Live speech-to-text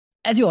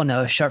As you all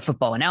know, Sharp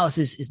Football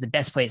Analysis is the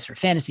best place for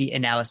fantasy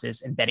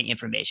analysis and betting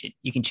information.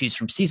 You can choose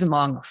from season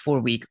long, 4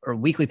 week, or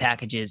weekly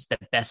packages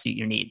that best suit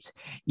your needs.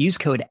 Use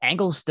code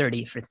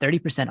ANGLES30 for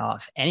 30%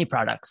 off any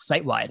products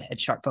site wide at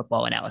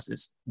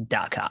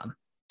sharpfootballanalysis.com.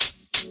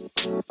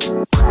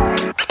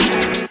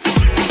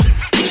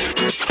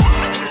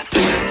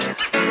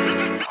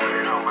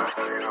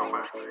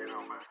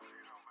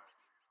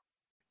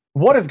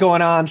 What is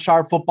going on,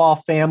 Sharp Football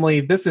family?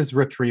 This is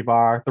Rich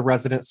Rebar, the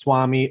resident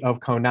Swami of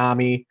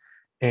Konami,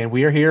 and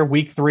we are here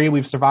week 3.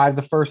 We've survived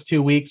the first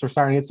 2 weeks. We're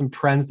starting to get some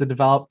trends to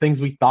develop.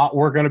 Things we thought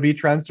were going to be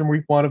trends from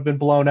week 1 have been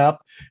blown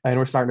up, and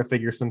we're starting to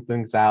figure some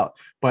things out.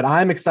 But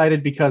I'm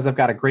excited because I've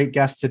got a great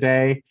guest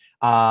today.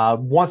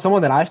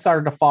 Someone that I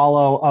started to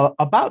follow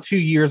about 2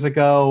 years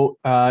ago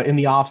in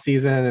the off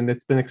season, and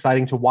it's been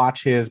exciting to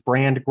watch his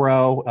brand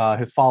grow,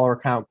 his follower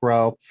count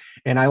grow.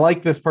 And I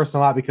like this person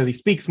a lot because he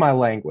speaks my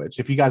language.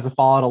 If you guys have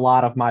followed a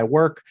lot of my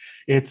work,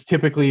 it's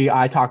typically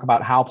I talk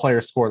about how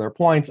players score their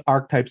points,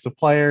 archetypes of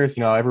players.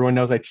 You know, everyone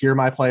knows I tier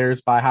my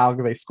players by how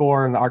they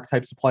score and the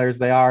archetypes of players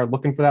they are,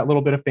 looking for that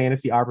little bit of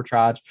fantasy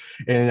arbitrage.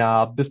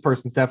 And this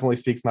person definitely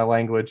speaks my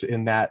language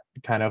in that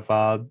kind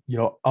of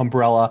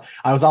umbrella.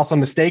 I was also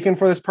mistaken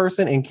for this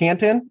person in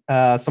Canton.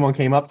 Someone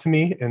came up to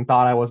me and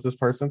thought I was this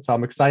person. So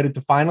I'm excited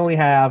to finally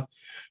have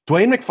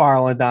Dwayne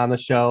McFarland on the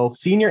show,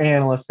 senior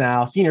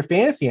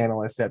fantasy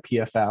analyst at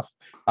PFF,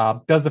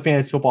 does the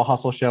Fantasy Football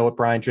Hustle show with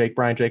Brian Drake.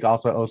 Brian Drake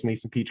also owes me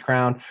some Peach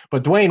Crown.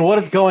 But Dwayne, what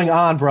is going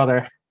on,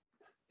 brother?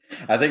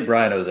 I think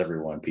Brian owes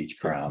everyone Peach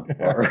Crown,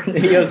 or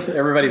he owes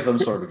everybody some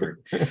sort of drink.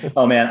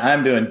 Oh man,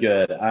 I'm doing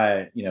good.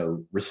 I,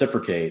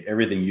 reciprocate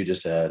everything you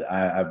just said.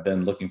 I've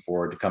been looking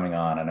forward to coming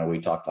on. I know we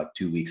talked like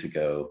 2 weeks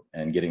ago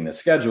and getting this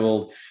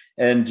scheduled,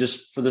 and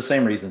just for the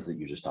same reasons that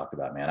you just talked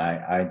about,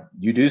 man.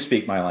 You do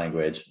speak my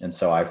language, and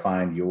so I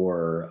find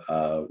your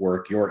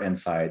work, your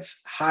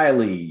insights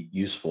highly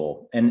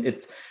useful. And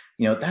it's,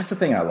 that's the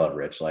thing I love,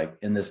 Rich. Like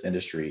in this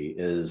industry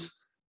is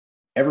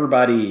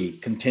everybody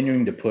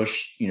continuing to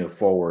push,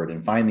 forward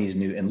and find these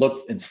new and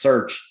look and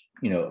search,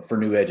 for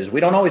new edges.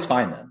 We don't always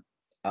find them.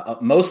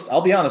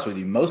 I'll be honest with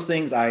you, most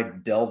things I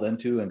delve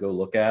into and go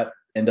look at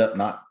end up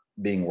not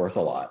being worth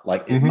a lot.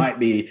 Like it might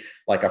be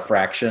like a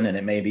fraction, and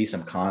it may be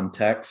some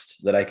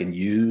context that I can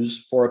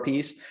use for a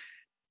piece,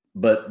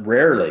 but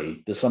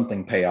rarely does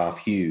something pay off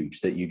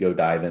huge that you go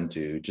dive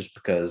into just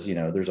because,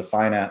 there's a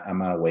finite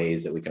amount of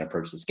ways that we can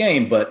approach this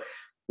game. But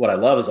what I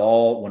love is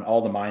when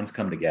all the minds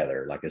come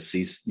together, like as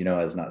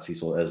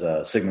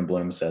Sigmund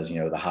Bloom says,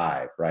 the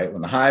hive, right?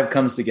 When the hive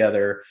comes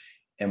together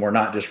and we're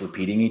not just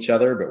repeating each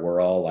other, but we're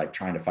all like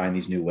trying to find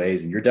these new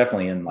ways. And you're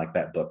definitely in like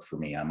that book for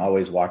me. I'm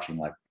always watching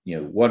like,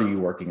 what are you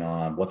working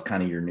on? What's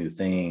kind of your new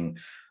thing?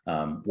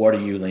 What are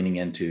you leaning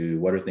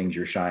into? What are things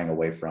you're shying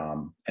away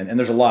from? And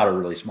there's a lot of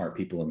really smart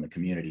people in the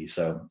community.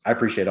 So I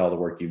appreciate all the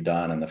work you've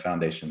done and the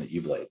foundation that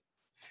you've laid.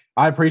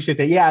 I appreciate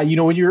that. Yeah,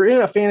 when you're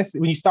in a fantasy,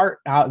 when you start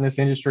out in this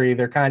industry,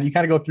 you kind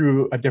of go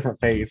through a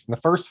different phase. And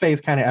the first phase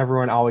kind of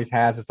everyone always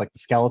has is like the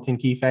skeleton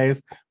key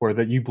phase, where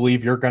that you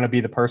believe you're going to be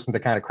the person to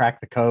kind of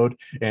crack the code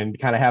and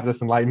kind of have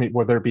this enlightenment,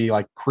 whether it be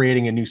like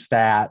creating a new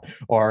stat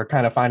or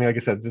kind of finding, like I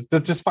said,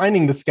 just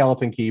finding the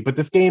skeleton key. But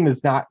this game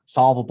is not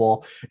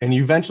solvable. And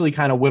you eventually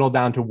kind of whittle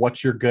down to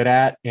what you're good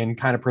at and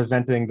kind of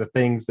presenting the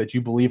things that you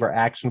believe are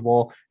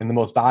actionable and the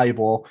most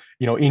valuable,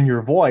 in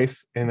your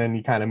voice. And then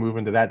you kind of move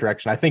into that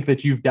direction. I think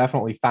that you've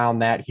definitely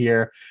found that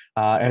here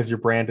as your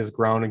brand has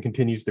grown and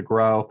continues to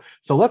grow.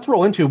 So let's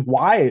roll into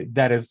why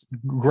that has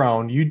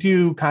grown. You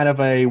do kind of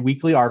a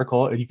weekly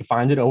article. You can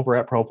find it over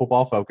at Pro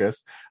Football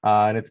Focus,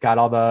 and it's got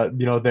all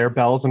the their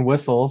bells and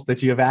whistles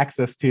that you have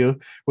access to,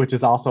 which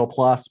is also a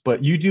plus.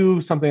 But you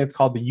do something that's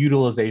called the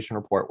utilization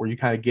report, where you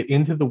kind of get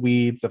into the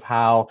weeds of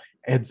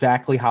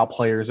exactly how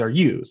players are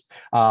used.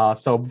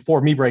 So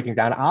before me breaking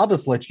down, I'll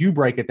just let you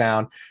break it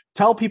down.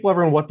 Tell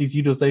everyone what these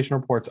utilization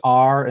reports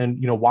are and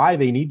why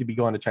they need to be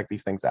going to check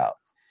these things out.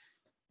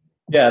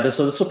 Yeah, this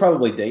will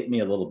probably date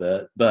me a little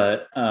bit,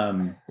 but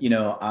I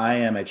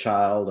am a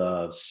child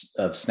of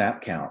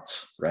snap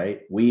counts,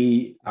 right?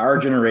 Our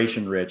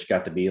generation, Rich,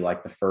 got to be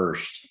like the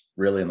first,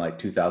 really in like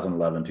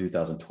 2011,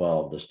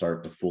 2012, to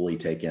start to fully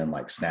take in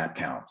like snap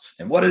counts.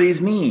 And what do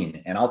these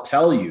mean? And I'll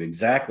tell you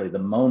exactly the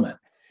moment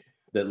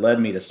that led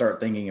me to start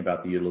thinking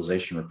about the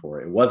utilization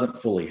report. It wasn't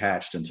fully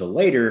hatched until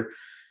later,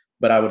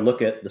 but I would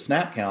look at the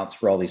snap counts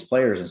for all these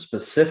players, and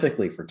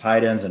specifically for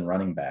tight ends and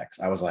running backs.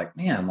 I was like,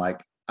 man,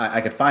 like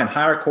I could find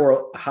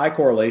high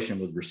correlation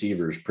with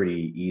receivers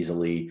pretty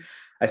easily.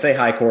 I say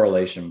high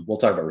correlation. We'll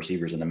talk about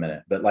receivers in a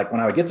minute. But like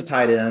when I would get to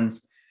tight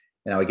ends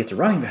and I would get to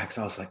running backs,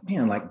 I was like,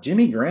 man, like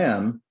Jimmy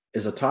Graham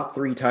is a top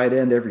 3 tight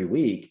end every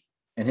week,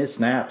 and his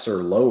snaps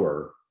are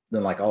lower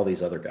than like all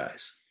these other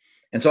guys.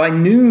 And so I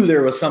knew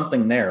there was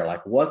something there.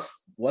 Like, what's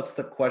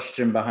the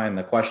question behind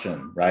the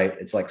question, right?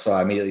 It's like, so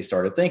I immediately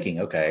started thinking,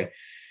 okay,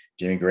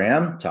 Jimmy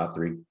Graham, top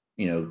 3,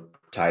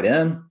 tight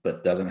end,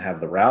 but doesn't have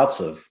the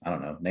routes of, I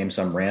don't know, name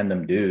some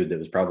random dude that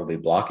was probably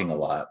blocking a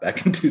lot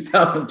back in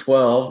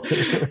 2012.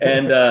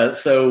 And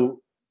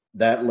so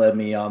that led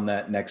me on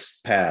that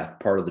next path,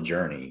 part of the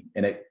journey.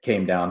 And it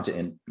came down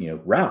to,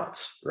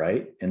 routes,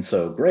 right? And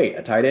so great,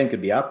 a tight end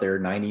could be out there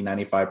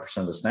 90-95%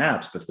 of the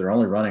snaps, but if they're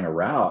only running a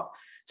route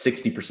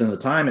 60% of the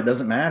time, it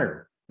doesn't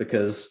matter,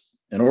 because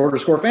in order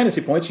to score fantasy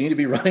points, you need to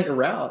be running a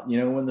route,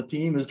 when the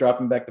team is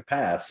dropping back to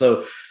pass.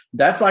 So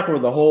that's like where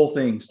the whole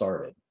thing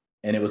started.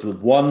 And it was with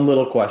one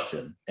little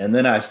question. And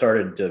then I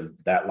started to,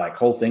 that like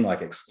whole thing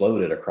like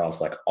exploded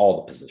across like all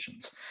the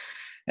positions.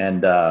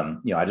 And,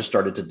 I just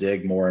started to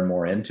dig more and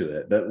more into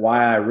it. But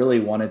why I really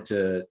wanted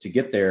to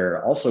get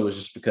there also was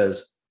just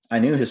because I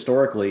knew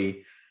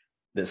historically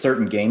that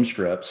certain game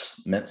scripts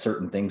meant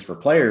certain things for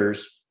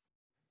players.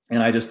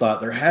 And I just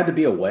thought there had to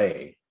be a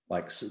way,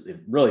 like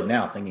really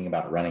now thinking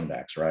about running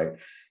backs, right?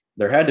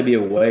 There had to be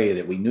a way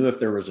that we knew if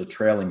there was a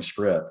trailing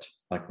script,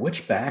 like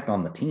which back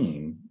on the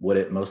team would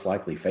it most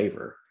likely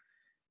favor?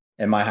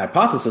 And my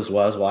hypothesis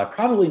was, well, I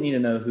probably need to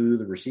know who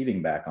the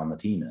receiving back on the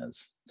team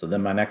is. So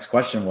then my next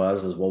question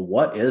was, well,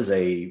 what is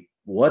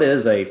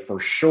a for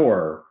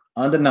sure,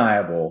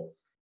 undeniable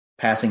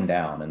passing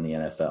down in the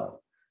NFL?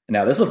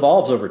 Now this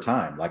evolves over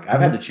time. Like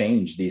I've had to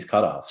change these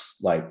cutoffs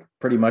like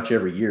pretty much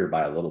every year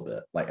by a little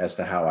bit, like as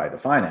to how I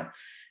define it.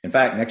 In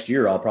fact, next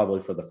year, I'll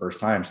probably for the first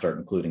time start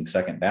including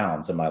second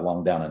downs in my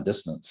long down and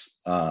distance,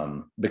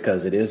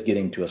 because it is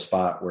getting to a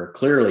spot where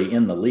clearly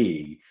in the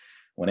league,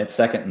 when it's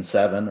 2nd and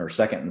 7 or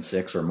 2nd and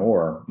 6 or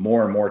more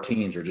and more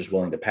teams are just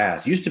willing to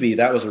pass. Used to be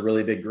that was a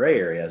really big gray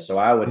area. So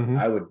I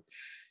would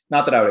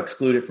not that I would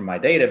exclude it from my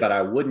data, but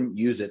I wouldn't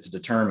use it to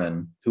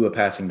determine who a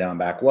passing down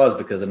back was,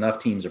 because enough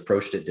teams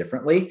approached it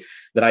differently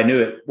that I knew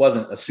it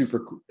wasn't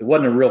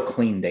a real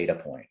clean data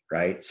point,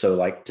 right? So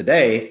like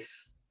today,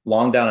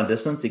 long down and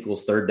distance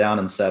equals 3rd down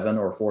and 7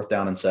 or 4th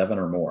down and 7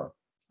 or more.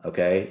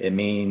 Okay. It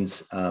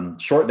means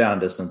short down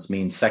and distance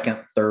means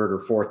 2nd, 3rd,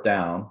 or 4th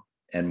down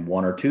and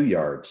 1 or 2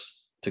 yards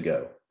to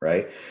go.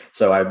 Right.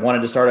 So I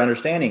wanted to start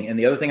understanding. And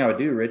the other thing I would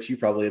do, Rich, you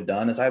probably have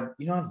done, is I've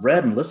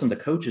read and listened to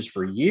coaches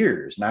for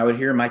years, and I would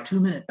hear my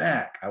 2-minute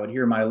back. I would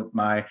hear my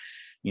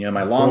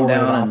long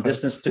down and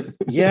distance to,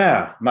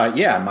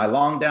 my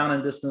long down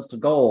and distance to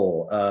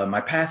goal,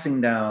 my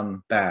passing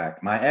down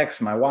back, my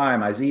X, my Y,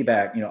 my Z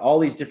back, all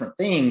these different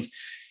things.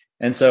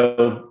 And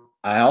so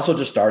I also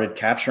just started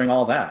capturing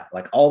all that,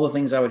 like all the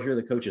things I would hear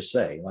the coaches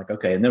say, like,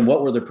 okay. And then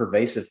what were the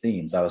pervasive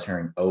themes I was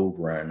hearing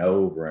over and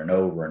over and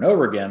over and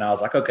over again? I was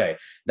like, okay,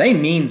 they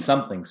mean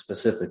something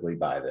specifically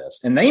by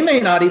this. And they may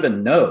not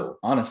even know,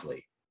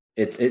 honestly.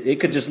 It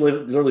could just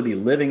literally be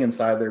living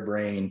inside their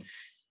brain,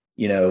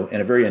 in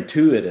a very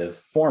intuitive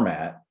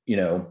format,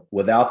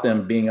 without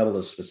them being able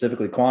to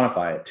specifically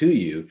quantify it to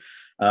you.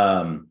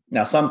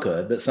 Now some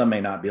could, but some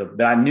may not be able,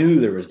 but I knew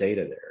there was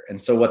data there. And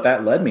so what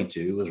that led me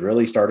to was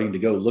really starting to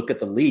go look at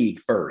the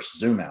league first,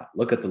 zoom out,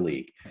 look at the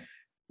league.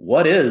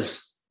 What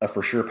is a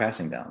for sure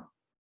passing down?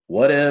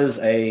 What is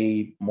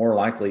a more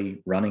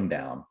likely running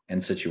down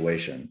in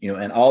situation,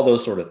 and all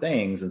those sort of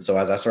things. And so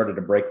as I started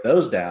to break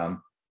those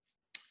down,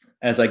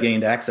 as I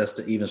gained access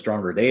to even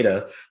stronger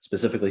data,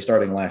 specifically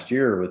starting last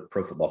year with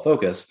Pro Football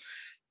Focus,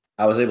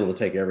 I was able to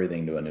take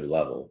everything to a new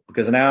level,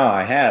 because now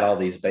I had all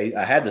these,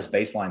 I had this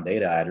baseline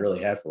data I'd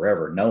really had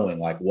forever, knowing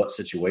like what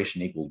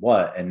situation equaled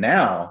what. And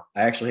now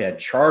I actually had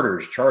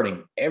charters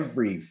charting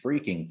every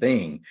freaking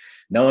thing,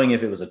 knowing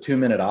if it was a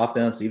 2-minute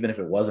offense, even if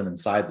it wasn't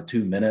inside the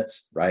 2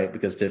 minutes, right?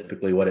 Because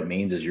typically what it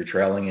means is you're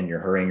trailing and you're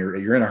hurrying,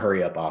 you're in a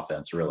hurry up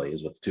offense, really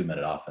is what the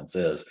 2-minute offense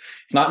is.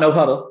 It's not no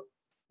huddle.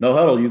 No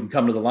huddle. You can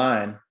come to the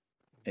line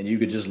and you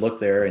could just look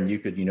there and you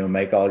could,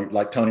 make all,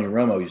 like Tony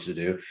Romo used to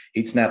do.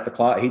 He'd snap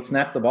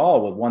the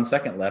ball with 1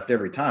 second left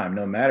every time,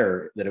 no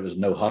matter that it was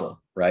no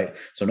huddle, right?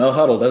 So no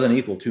huddle doesn't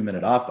equal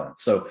 2-minute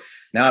offense. So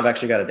now I've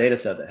actually got a data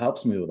set that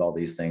helps me with all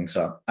these things.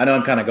 So I know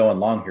I'm kind of going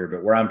long here,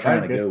 but where I'm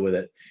trying to go with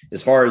it,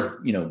 as far as,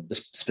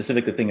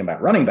 specifically thinking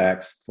about running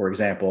backs, for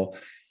example,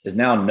 is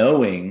now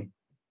knowing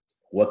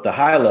what the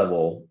high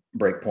level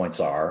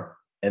breakpoints are,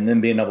 and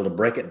then being able to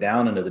break it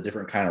down into the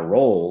different kind of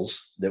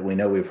roles that we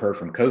know we've heard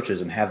from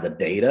coaches, and have the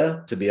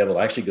data to be able to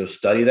actually go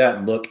study that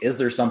and look, is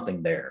there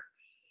something there?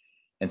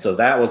 And so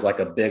that was like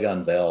a big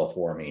unveil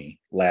for me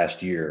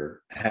last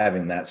year,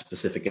 having that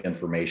specific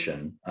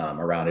information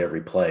around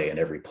every play and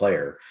every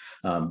player.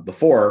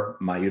 Before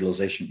my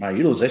utilization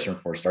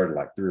report started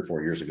like 3 or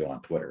 4 years ago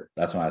on Twitter.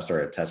 That's when I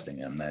started testing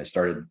them. And I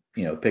started,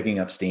 picking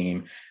up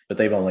steam, but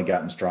they've only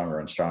gotten stronger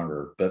and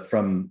stronger. But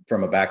from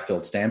a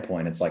backfield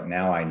standpoint, it's like,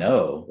 now I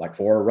know, like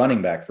for a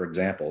running back, for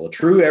example, a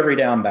true every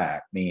down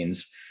back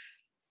means,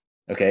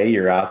 okay,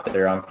 you're out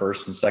there on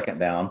 1st and 2nd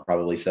down,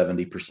 probably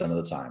 70% of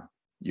the time.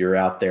 You're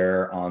out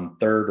there on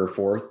 3rd or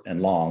 4th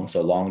and long.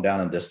 So long down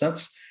and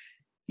distance,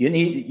 you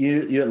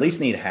at least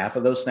need half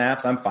of those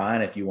snaps. I'm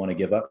fine if you want to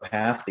give up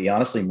half. The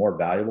honestly more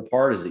valuable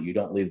part is that you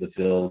don't leave the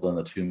field in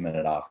the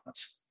 2-minute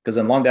offense, because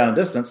in long down and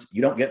distance,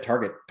 you don't get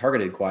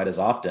targeted quite as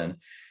often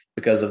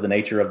because of the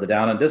nature of the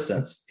down and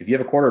distance. If you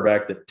have a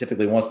quarterback that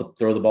typically wants to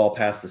throw the ball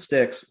past the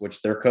sticks,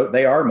 which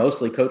they are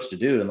mostly coached to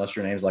do, unless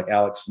your name's like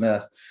Alex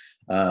Smith,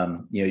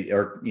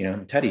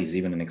 Teddy's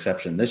even an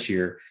exception this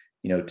year.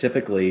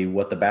 Typically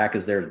what the back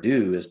is there to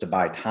do is to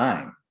buy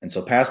time. And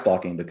so pass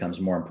blocking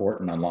becomes more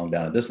important on long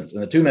down and distance.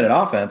 In the 2-minute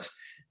offense,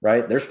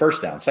 right, there's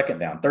first down, second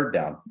down, third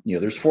down,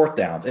 there's fourth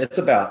downs. It's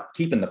about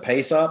keeping the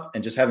pace up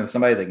and just having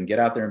somebody that can get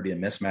out there and be a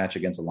mismatch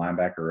against a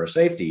linebacker or a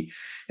safety.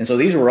 And so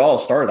these were all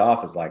started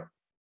off as like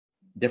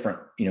different,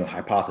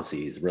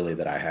 hypotheses really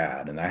that I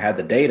had. And I had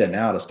the data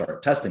now to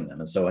start testing them.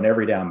 And so in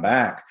every down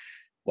back,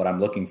 what I'm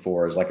looking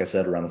for is, like I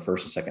said, around the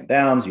first and second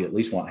downs, you at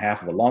least want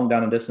half of a long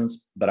down and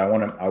distance, but I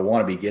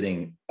want to be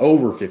getting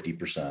over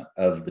 50%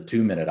 of the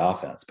 2-minute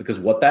offense, because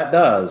what that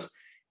does,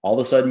 all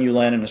of a sudden you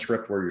land in a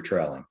script where you're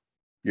trailing.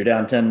 You're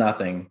down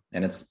 10-0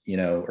 and it's,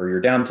 or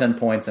you're down 10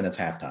 points and it's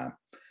halftime.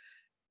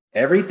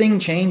 Everything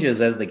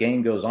changes as the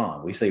game goes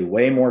on. We say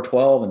way more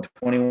 12 and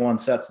 21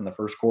 sets in the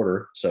first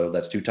quarter. So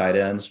that's 2 tight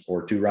ends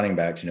or 2 running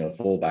backs, a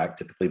fullback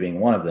typically being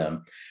one of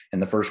them in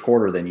the first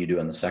quarter than you do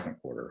in the second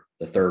quarter,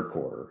 the third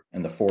quarter,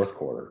 and the fourth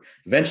quarter.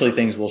 Eventually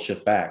things will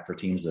shift back for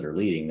teams that are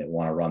leading that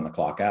want to run the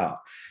clock out.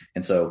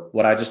 And so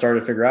what I just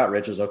started to figure out,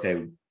 Rich, is,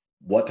 okay,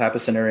 what type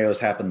of scenarios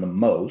happen the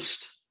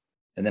most?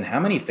 And then how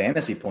many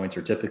fantasy points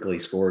are typically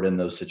scored in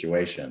those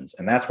situations?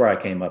 And that's where I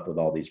came up with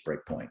all these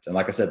break points. And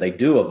like I said, they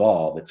do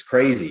evolve. It's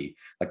crazy.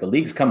 Like the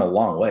league's come a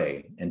long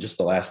way in just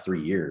the last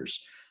 3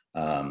 years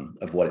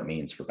of what it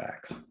means for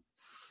backs.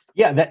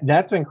 Yeah,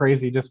 that's been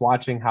crazy, just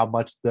watching how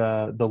much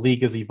the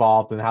league has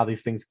evolved and how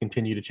these things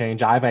continue to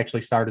change. I've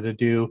actually started to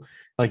do,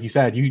 like you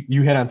said,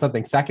 you hit on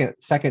something,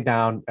 second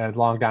down and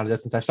long down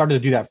distance. I started to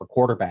do that for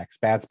quarterbacks,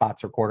 bad spots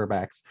for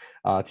quarterbacks,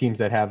 teams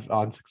that have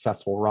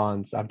unsuccessful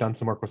runs. I've done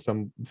some work with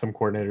some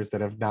coordinators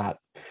that have not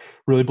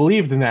really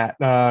believed in that,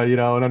 and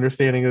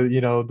understanding,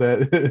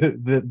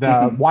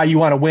 the why you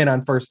want to win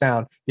on first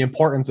down, the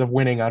importance of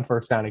winning on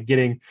first down and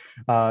getting,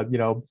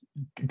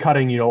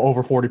 cutting,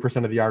 over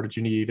 40% of the yardage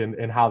you need,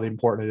 and how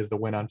important it is to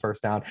win on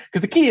first down.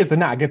 Because the key is to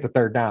not get the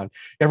third down.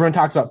 Everyone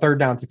talks about third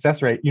down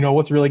success rate.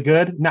 What's really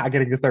good? Not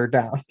getting the third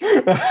down.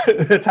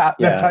 That's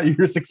how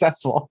you're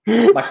successful.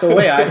 Like the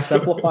way I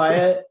simplify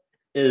it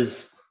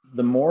is,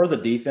 the more the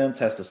defense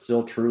has to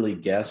still truly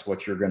guess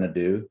what you're going to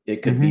do,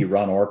 it could be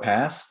run or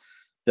pass,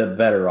 the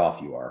better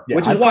off you are. Yeah,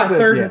 which is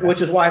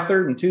why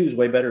third and 2 is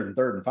way better than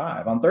 3rd and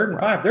 5. On 3rd and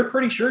 5, they're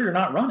pretty sure you're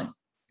not running.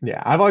 Yeah,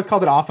 I've always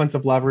called it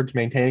offensive leverage,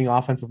 maintaining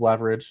offensive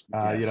leverage.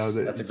 Yes,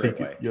 that's a great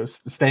way.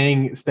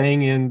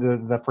 Staying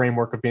in the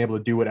framework of being able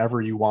to do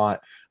whatever you want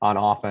on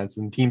offense,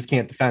 and teams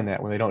can't defend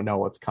that when they don't know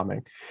what's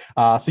coming.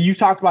 So you've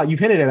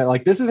hit it at it.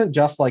 Like, this isn't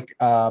just like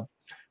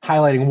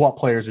highlighting what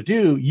players are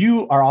due.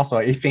 You are also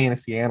a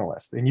fantasy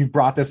analyst, and you've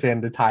brought this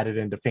in to tie it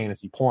into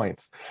fantasy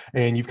points.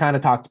 And you've kind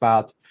of talked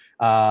about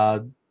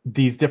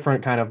these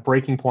different kind of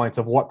breaking points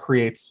of what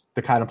creates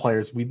the kind of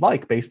players we'd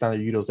like based on their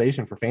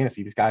utilization for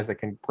fantasy, these guys that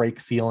can break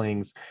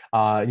ceilings.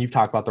 And you've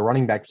talked about the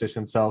running back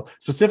position. So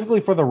specifically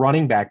for the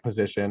running back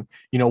position,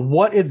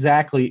 what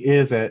exactly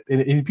is it?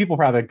 And people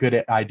probably have a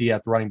good idea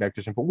at the running back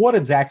position, but what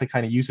exactly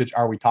kind of usage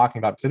are we talking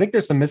about? Because I think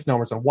there's some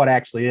misnomers on what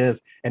actually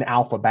is an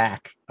alpha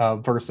back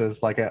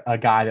versus like a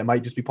guy that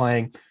might just be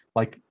playing,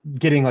 like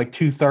getting like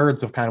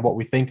 2/3 of kind of what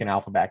we think an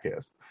alpha back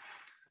is.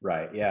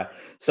 Right. Yeah.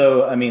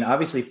 So,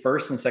 obviously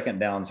first and second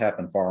downs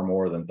happen far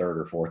more than third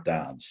or fourth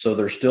downs. So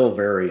they're still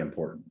very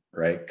important,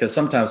 right? Because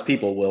sometimes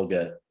people will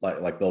get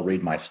like they'll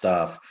read my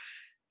stuff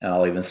and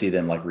I'll even see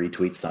them like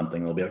retweet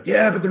something. They'll be like,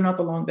 yeah, but they're not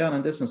the long down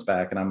and distance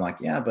back. And I'm like,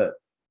 yeah, but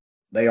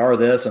they are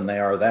this and they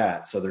are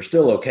that. So they're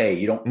still okay.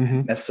 You don't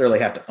necessarily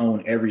have to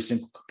own every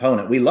single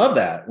component. We love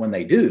that when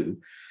they do.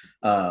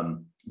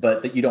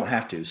 But you don't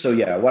have to. So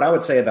yeah, what I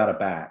would say about a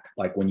back,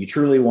 like when you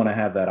truly want to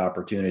have that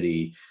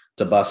opportunity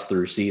to bust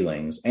through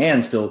ceilings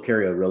and still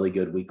carry a really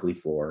good weekly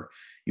floor,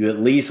 you at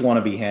least want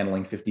to be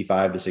handling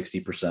 55 to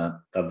 60%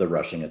 of the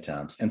rushing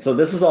attempts. And so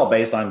this is all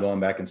based on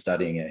going back and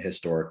studying it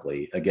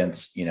historically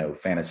against,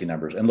 fantasy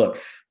numbers. And look,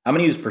 I'm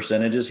going to use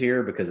percentages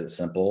here because it's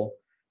simple,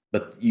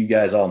 but you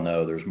guys all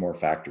know there's more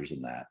factors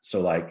in that. So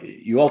like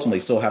you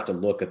ultimately still have to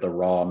look at the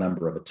raw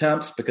number of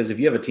attempts, because if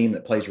you have a team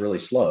that plays really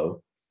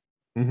slow,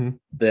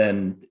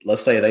 then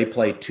let's say they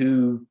play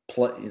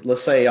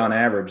let's say on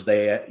average,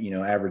 they,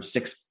 average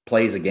 6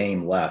 plays a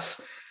game less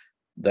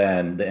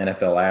than the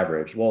NFL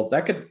average. Well,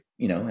 that could,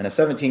 in a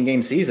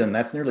 17-game season,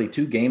 that's nearly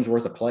 2 games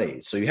worth of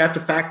plays. So you have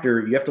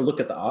to look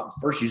at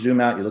first you zoom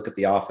out, you look at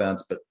the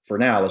offense, but for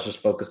now, let's just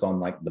focus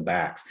on like the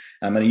backs.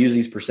 I'm going to use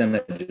these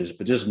percentages,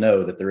 but just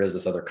know that there is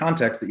this other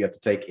context that you have to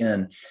take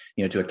in,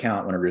 to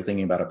account whenever you're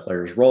thinking about a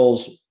player's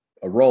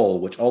a role,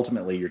 which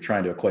ultimately you're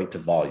trying to equate to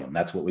volume.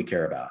 That's what we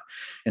care about.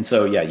 And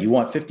so, yeah, you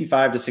want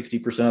 55 to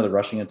 60% of the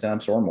rushing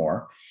attempts or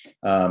more.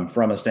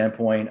 From a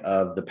standpoint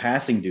of the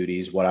passing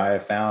duties, what I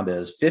have found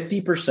is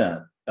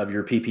 50% of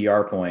your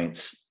PPR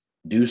points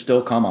do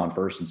still come on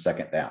first and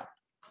second down.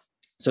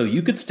 So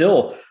you could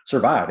still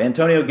survive.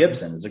 Antonio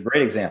Gibson is a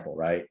great example,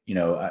 right?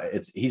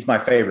 He's my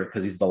favorite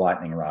because he's the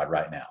lightning rod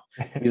right now.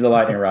 He's the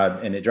lightning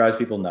rod, and it drives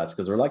people nuts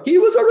because they're like, he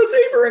was a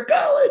receiver in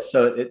college.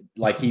 So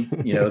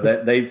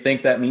that they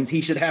think that means he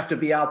should have to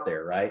be out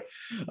there, right?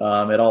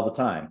 At all the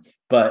time.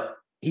 But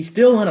he's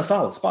still in a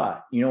solid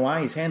spot. You know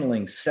why? He's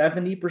handling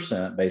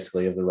 70%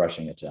 basically of the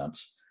rushing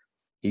attempts.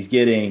 He's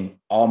getting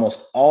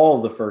almost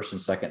all the first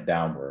and second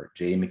down work.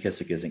 J.D.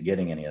 McKissic isn't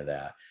getting any of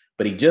that,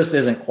 but he just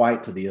isn't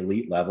quite to the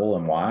elite level.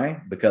 And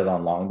why? Because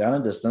on long down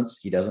and distance,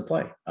 he doesn't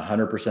play.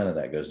 100% of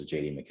that goes to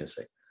J.D.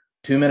 McKissic.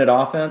 2-minute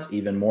offense,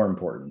 even more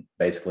important.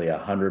 Basically,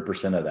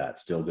 100% of that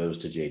still goes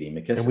to J.D.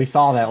 McKissic. And we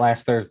saw that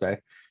last Thursday.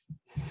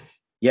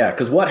 Yeah,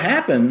 because what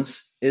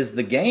happens is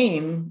the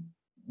game,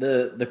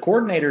 the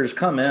coordinators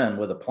come in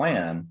with a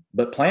plan,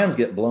 but plans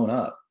get blown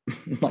up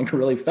like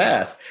really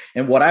fast.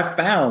 And what I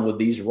found with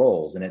these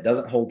roles, and it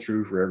doesn't hold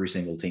true for every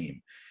single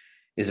team,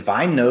 is if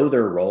I know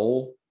their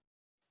role,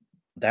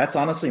 that's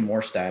honestly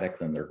more static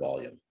than their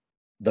volume.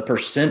 The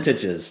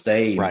percentages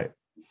stay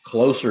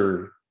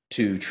closer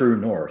to true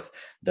north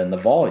than the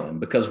volume,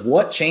 because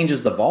what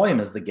changes the volume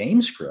is the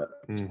game script.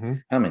 Mm-hmm.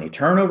 How many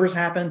turnovers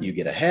happen? Do you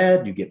get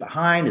ahead? Do you get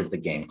behind? Is the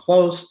game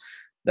close?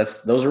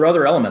 Those are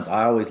other elements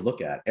I always look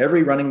at.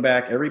 Every running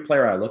back, every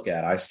player I look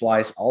at, I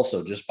slice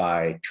also just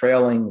by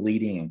trailing,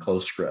 leading, and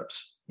close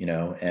scripts,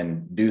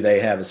 and do they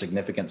have a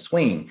significant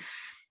swing?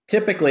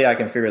 Typically, I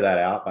can figure that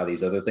out by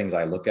these other things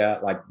I look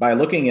at, like by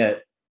looking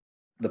at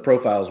the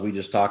profiles we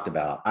just talked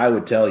about. I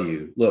would tell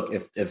you, look,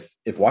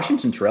 if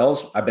Washington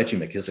trails, I bet you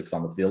McKissic's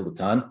on the field a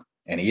ton,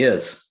 and he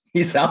is.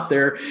 He's out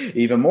there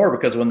even more,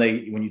 because when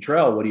you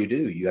trail, what do?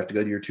 You have to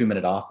go to your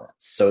 2-minute offense.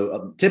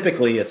 So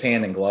typically it's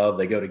hand and glove.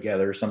 They go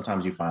together.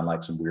 Sometimes you find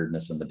like some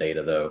weirdness in the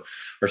data though,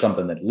 or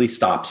something that at least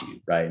stops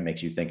you, right? It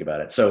makes you think about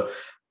it. So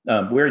we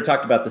already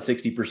talked about the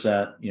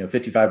 60%,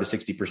 55 to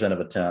 60% of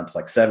attempts,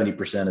 like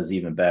 70% is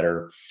even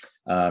better.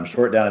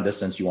 Short down and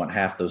distance, you want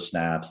half those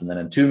snaps. And then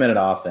in 2-minute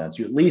offense,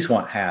 you at least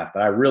want half,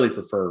 but I really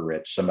prefer,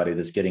 Rich, somebody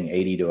that's getting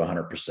 80 to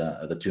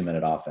 100% of the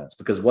 2-minute offense,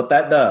 because what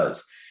that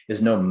does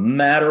is no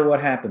matter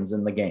what happens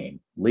in the game,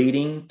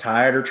 leading,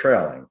 tied, or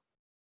trailing,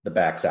 the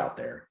back's out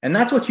there. And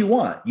that's what you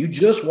want. You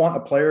just want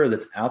a player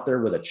that's out there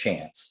with a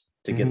chance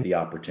to get the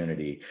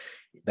opportunity.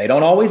 They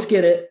don't always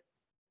get it,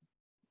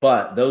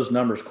 but those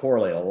numbers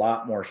correlate a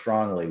lot more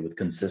strongly with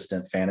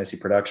consistent fantasy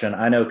production.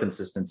 I know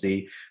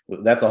consistency,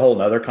 that's a whole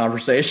nother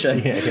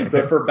conversation,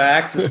 but for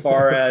backs, as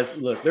far as,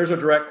 look, there's a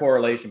direct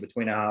correlation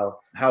between how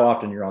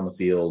often you're on the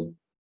field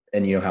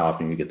and how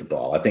often you get the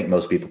ball. I think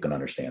most people can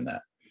understand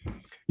that.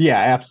 Yeah,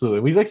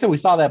 absolutely. Like I said, we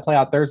saw that play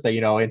out Thursday.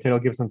 Antonio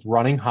Gibson's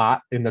running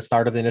hot in the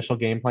start of the initial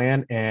game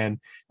plan, and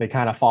they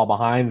kind of fall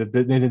behind.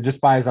 Just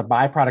as a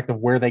byproduct of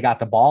where they got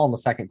the ball in the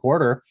second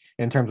quarter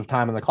in terms of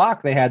time on the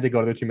clock, they had to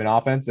go to the 2-minute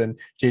offense. And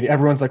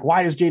everyone's like,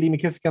 why is J.D.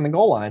 McKissic on the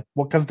goal line?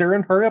 Well, because they're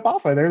in hurry up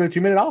offense. They're the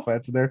 2-minute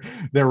offense.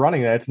 They're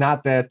running that. It's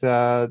not that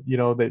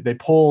they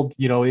pulled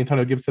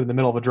Antonio Gibson in the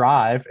middle of a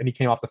drive and he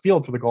came off the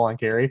field for the goal line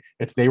carry.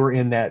 It's they were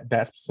in that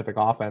specific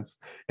offense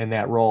in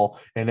that role,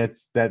 and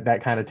it's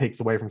that kind of takes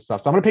away from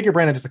stuff. So I'm going to pick your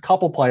brain on just a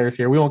couple players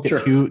here. We won't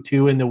get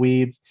too in the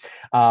weeds,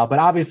 but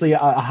obviously a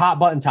hot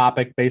button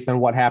topic based on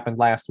what happened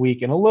last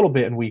week and a little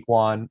bit in week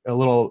one, it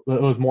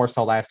was more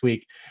so last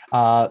week,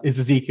 is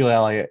Ezekiel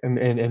Elliott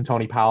and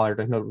Tony Pollard,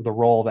 and the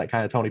role that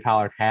kind of Tony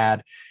Pollard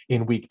had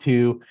in week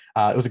two.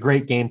 It was a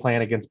great game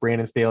plan against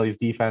Brandon Staley's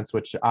defense,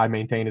 which I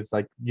maintain is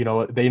like,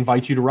 they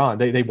invite you to run.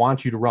 They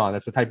want you to run.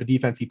 That's the type of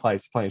defense he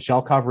plays. He's playing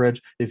shell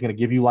coverage. He's going to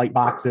give you light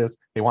boxes.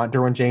 They want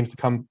Derwin James to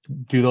come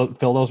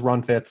fill those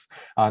run fits.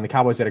 And the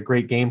Cowboys had a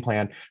great game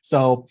plan.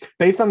 So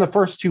based on the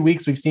first 2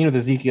 weeks we've seen with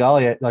Ezekiel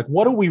Elliott, like,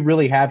 what do we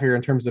really have here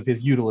in terms of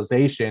his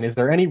utilization? Is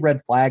there any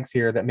red flags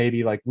here that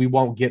maybe like we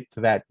won't get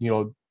to that,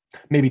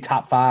 maybe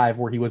top 5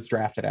 where he was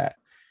drafted at?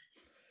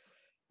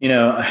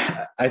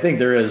 I think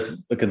there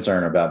is a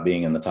concern about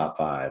being in the top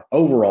 5.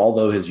 Overall,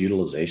 though, his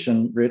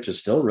utilization, Rich, is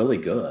still really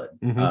good.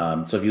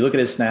 Mm-hmm. So if you look at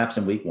his snaps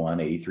in week 1,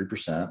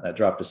 83%, that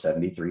dropped to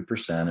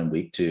 73% in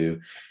week 2.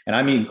 And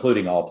I'm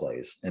including all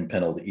plays and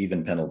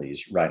even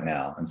penalties right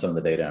now and some of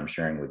the data I'm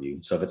sharing with you.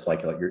 So if it's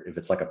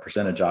like a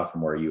percentage off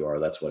from where you are,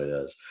 that's what it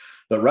is.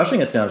 But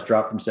rushing attempts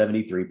dropped from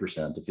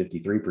 73% to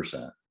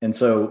 53%. And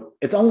so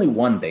it's only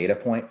one data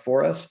point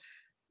for us.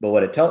 But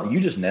what it tells you,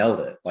 just nailed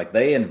it. Like,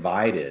 they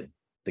invited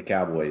the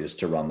Cowboys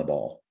to run the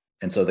ball.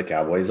 And so the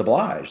Cowboys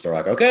obliged. They're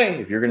like, okay,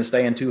 if you're going to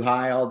stay in too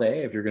high all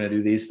day, if you're going to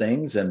do these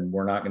things and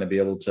we're not going to be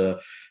able to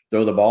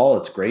throw the ball,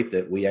 it's great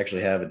that we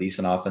actually have a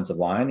decent offensive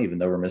line, even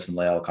though we're missing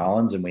La'el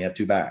Collins and we have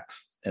 2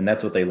 backs. And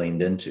that's what they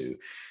leaned into.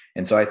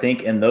 And so I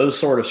think in those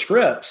sort of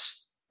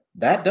scripts,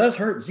 that does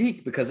hurt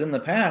Zeke, because in the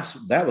past,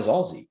 that was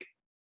all Zeke.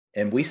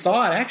 And we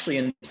saw it actually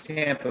in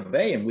Tampa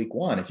Bay in week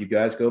 1. If you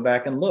guys go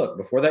back and look,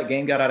 before that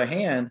game got out of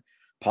hand,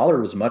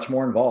 Pollard was much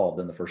more involved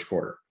in the first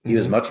quarter. He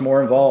was much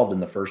more involved in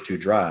the first 2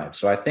 drives.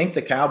 So I think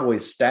the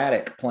Cowboys'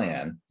 static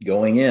plan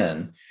going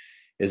in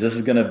is this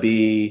is going to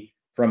be,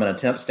 from an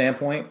attempt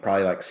standpoint,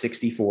 probably like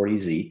 60-40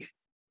 Zeke,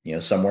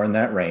 somewhere in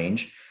that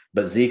range.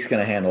 But Zeke's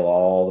going to handle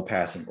all the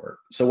passing work.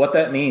 So what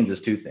that means is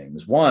 2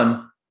 things.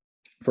 One,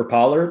 for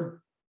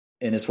Pollard,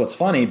 and it's what's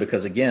funny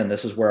because, again,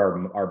 this is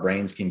where our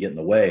brains can get in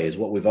the way, is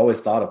what we've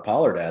always thought of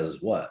Pollard as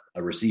is what?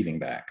 A receiving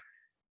back.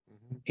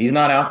 He's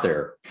not out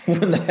there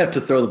when they have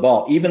to throw the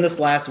ball. Even this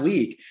last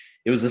week,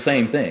 it was the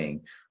same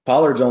thing.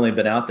 Pollard's only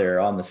been out there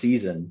on the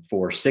season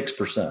for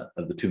 6%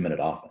 of the 2-minute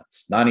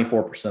offense.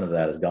 94% of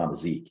that has gone to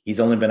Zeke. He's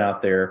only been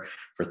out there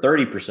for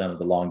 30% of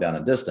the long down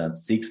and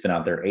distance. Zeke's been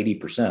out there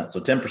 80%.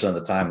 So 10% of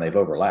the time they've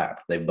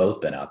overlapped. They've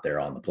both been out there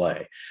on the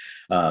play.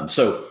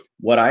 So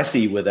what I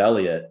see with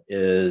Elliott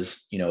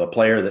is, a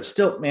player that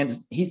still, man,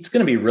 it's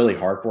going to be really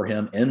hard for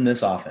him in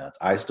this offense,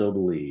 I still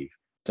believe,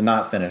 to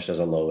not finish as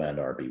a low-end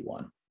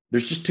RB1.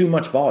 There's just too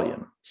much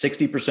volume.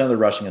 60% of the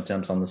rushing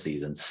attempts on the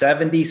season,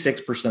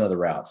 76% of the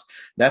routes.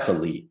 That's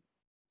elite.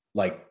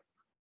 Like,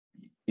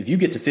 if you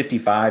get to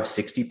 55,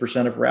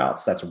 60% of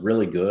routes, that's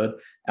really good.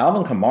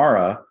 Alvin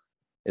Kamara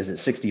is at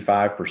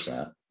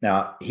 65%.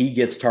 Now, he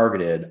gets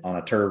targeted on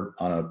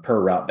a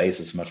per route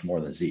basis much more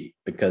than Zeke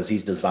because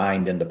he's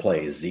designed into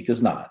plays. Zeke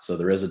is not. So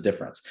there is a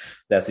difference.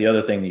 That's the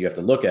other thing that you have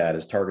to look at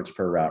is targets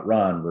per route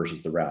run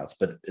versus the routes.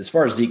 But as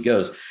far as Zeke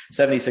goes,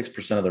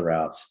 76% of the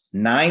routes,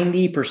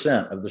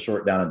 90% of the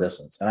short down and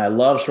distance. And I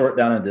love short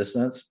down and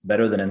distance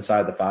better than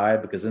inside the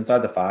 5 because inside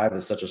the 5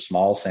 is such a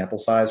small sample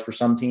size for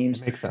some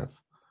teams. Makes sense.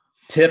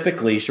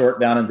 Typically, short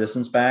down and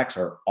distance backs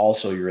are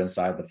also your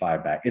inside the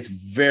 5 back. It's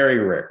very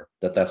rare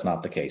that that's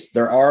not the case.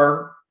 There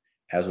are,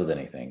 as with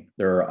anything,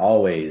 there are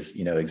always,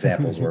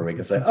 examples where we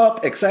can say,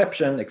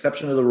 exception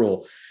to the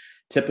rule.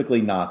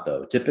 Typically not,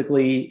 though.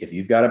 Typically, if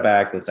you've got a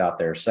back that's out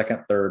there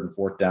second, third, and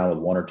fourth down with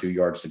 1 or 2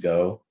 yards to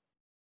go,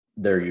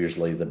 they're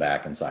usually the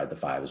back inside the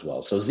 5 as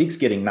well. So Zeke's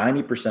getting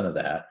 90% of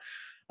that.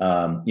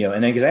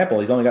 An example,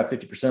 he's only got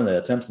 50% of the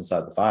attempts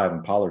inside the 5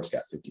 and Pollard's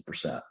got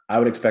 50%. I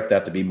would expect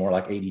that to be more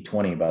like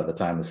 80-20 by the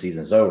time the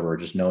season's over,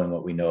 just knowing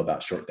what we know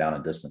about short down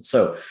and distance.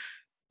 So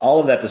all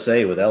of that to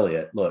say with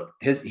Elliott, look,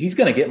 he's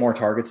going to get more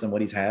targets than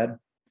what he's had.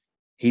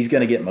 He's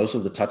going to get most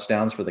of the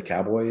touchdowns for the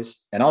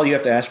Cowboys. And all you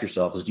have to ask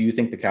yourself is, do you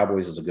think the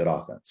Cowboys is a good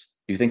offense?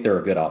 Do you think they're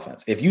a good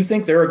offense? If you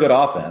think they're a good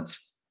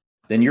offense,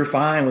 then you're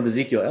fine with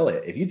Ezekiel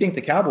Elliott. If you think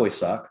the Cowboys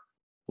suck,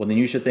 well, then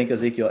you should think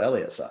Ezekiel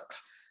Elliott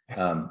sucks.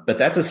 But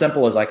that's as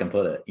simple as I can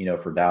put it,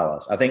 for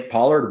Dallas. I think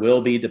Pollard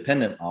will be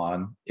dependent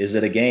on, is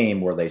it a game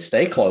where they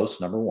stay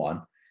close, number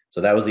one? So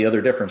that was the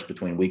other difference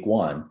between week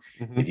one.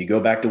 Mm-hmm. If you go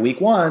back to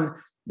week one,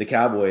 the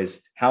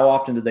Cowboys, how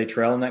often did they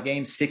trail in that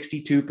game?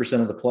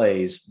 62% of the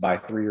plays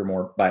by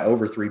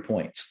over 3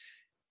 points.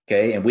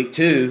 Okay. And week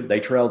two, they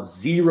trailed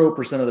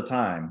 0% of the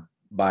time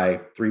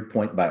by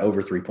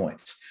over 3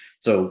 points.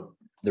 So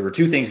there were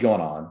two things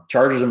going on.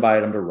 Chargers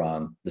invited them to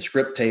run. The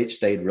script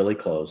stayed really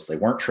close. They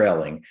weren't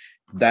trailing.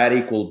 That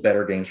equaled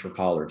better games for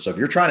Pollard. So if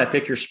you're trying to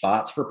pick your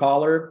spots for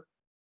Pollard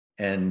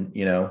and,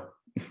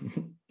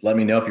 let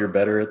me know if you're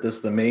better at this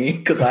than me,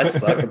 because I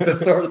suck at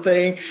this sort of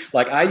thing.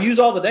 Like, I use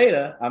all the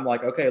data. I'm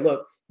like, okay,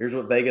 look, here's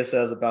what Vegas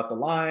says about the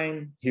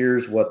line.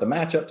 Here's what the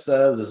matchup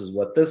says. This is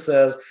what this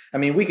says. I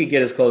mean, we could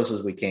get as close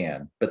as we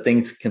can, but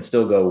things can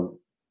still go,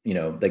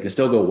 they can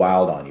still go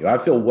wild on you.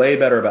 I'd feel way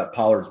better about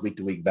Pollard's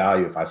week-to-week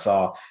value if I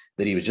saw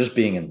that he was just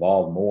being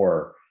involved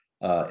more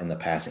in the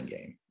passing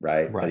game,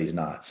 right? But he's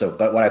not. So,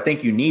 but what I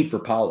think you need for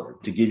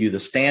Pollard to give you the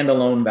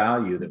standalone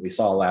value that we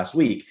saw last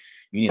week,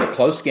 you need a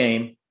close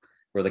game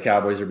where the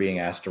Cowboys are being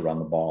asked to run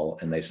the ball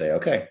and they say,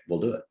 okay, we'll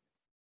do it.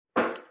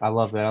 I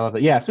love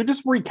that. Yeah. So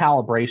just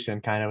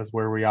recalibration kind of is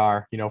where we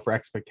are, for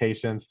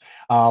expectations.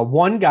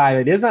 One guy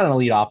that is on an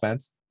elite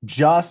offense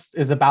just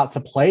is about to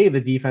play the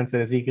defense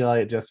that Ezekiel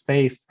Elliott just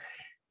faced,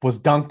 was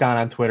dunked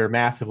on Twitter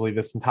massively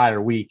this entire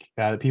week.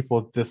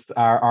 People just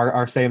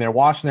are saying they're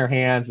washing their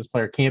hands. This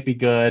player can't be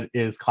good,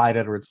 is Clyde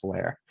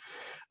Edwards-Helaire.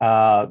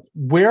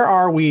 Where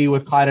are we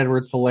with Clyde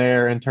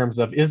Edwards-Helaire in terms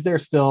of, is there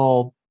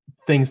still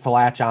things to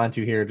latch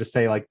onto here? Just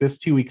say, like, this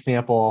 2-week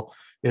sample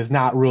is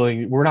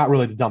we're not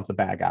really to dump the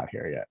bag out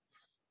here yet.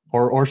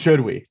 Or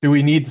should we? Do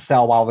we need to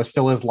sell while there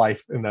still is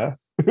life in the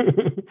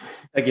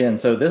Again,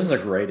 so this is a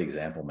great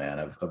example, man,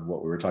 of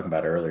what we were talking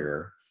about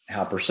earlier,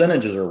 how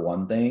percentages are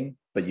one thing,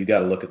 but you got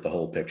to look at the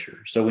whole picture.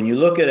 So when you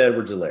look at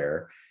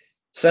Edwards-Helaire,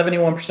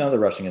 71% of the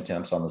rushing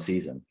attempts on the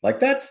season, like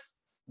that's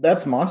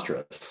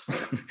monstrous.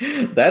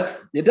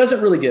 It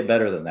doesn't really get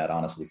better than that,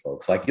 honestly,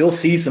 folks. Like, you'll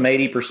see some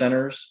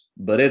 80%ers,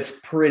 but it's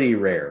pretty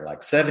rare.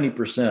 Like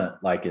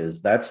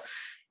 70%,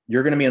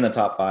 you're going to be in the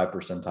top 5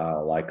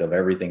 percentile, like, of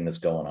everything that's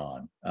going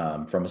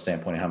on from a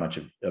standpoint of how much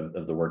of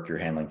the work you're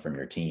handling from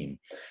your team.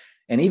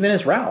 And even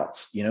his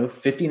routes,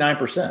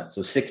 59%.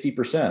 So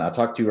 60%. I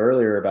talked to you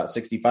earlier about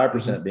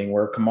 65% being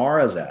where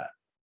Kamara's at.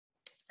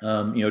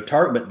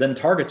 But then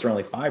targets are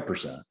only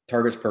 5%.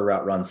 Targets per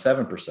route run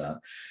 7%.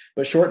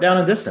 But short down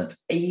and distance,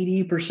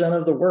 80%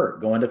 of the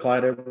work going to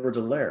Clyde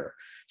Edwards-Helaire.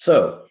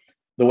 So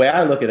the way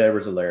I look at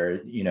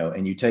Edwards-Helaire,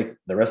 and you take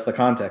the rest of the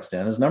context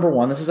in, is, number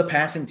one, this is a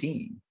passing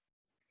team.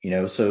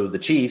 So the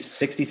Chiefs,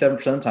 67%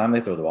 of the time they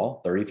throw the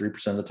ball,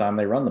 33% of the time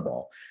they run the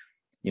ball.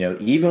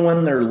 Even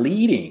when they're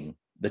leading,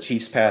 the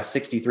Chiefs pass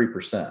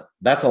 63%.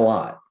 That's a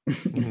lot.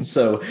 Mm-hmm.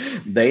 So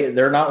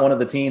they're not one of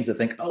the teams that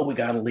think, oh, we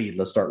got to lead,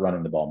 let's start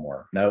running the ball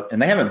more. No, and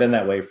they haven't been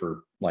that way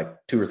for like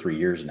 2 or 3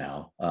 years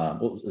now,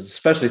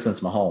 especially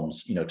since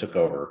Mahomes, took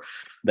over.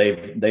 They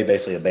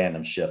basically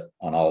abandoned ship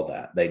on all of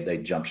that. They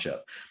jumped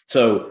ship.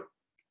 So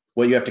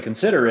what you have to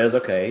consider is,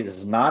 okay, this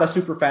is not a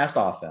super fast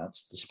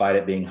offense, despite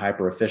it being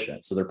hyper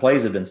efficient. So their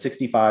plays have been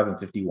 65 and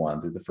 51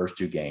 through the first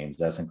 2 games.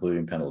 That's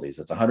including penalties.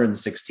 That's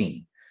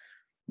 116.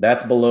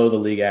 That's below the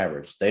league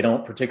average. They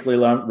don't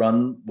particularly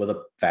run with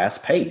a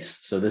fast pace.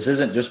 So this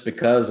isn't just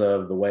because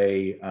of the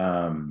way,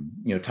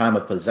 time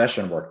of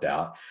possession worked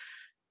out.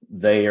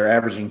 They are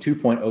averaging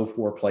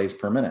 2.04 plays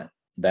per minute.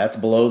 That's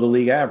below the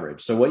league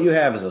average. So what you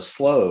have is a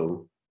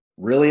slow,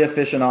 really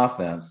efficient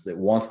offense that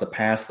wants to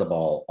pass the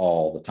ball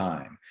all the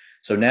time.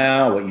 So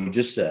now what you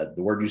just said,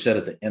 the word you said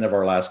at the end of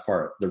our last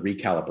part, the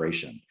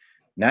recalibration.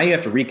 Now you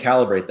have to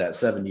recalibrate that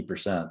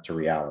 70% to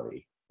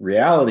reality.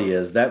 Reality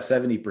is that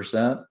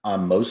 70%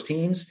 on most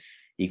teams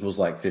equals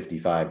like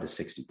 55 to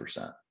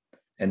 60%.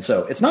 And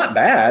so it's not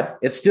bad.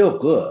 It's still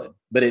good,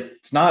 but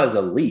it's not as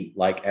elite,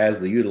 like as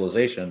the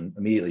utilization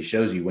immediately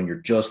shows you when you're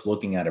just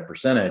looking at a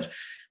percentage,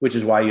 which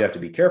is why you have to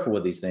be careful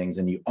with these things.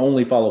 And you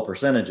only follow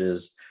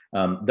percentages.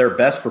 They're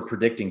best for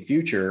predicting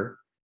future,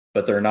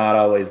 but they're not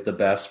always the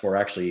best for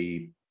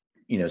actually,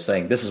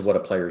 saying this is what a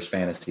player's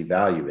fantasy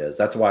value is.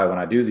 That's why when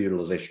I do the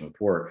utilization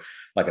report,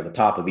 like at the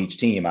top of each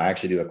team, I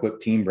actually do a quick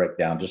team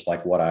breakdown, just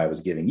like what I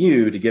was giving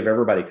you, to give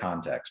everybody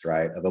context,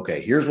 right? Of,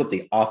 okay, here's what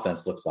the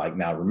offense looks like.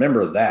 Now,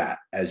 remember that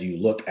as you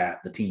look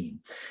at the team.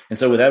 And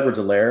so with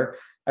Edwards-Helaire,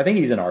 I think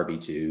he's an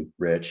RB2,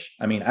 Rich.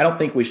 I mean, I don't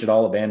think we should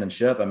all abandon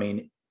ship. I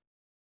mean,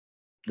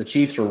 the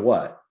Chiefs are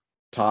what?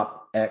 Top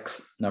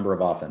X number of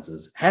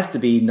offenses. Has to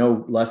be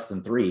no less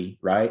than 3,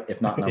 right?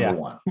 If not number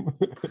 1.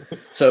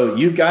 So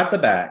you've got the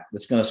back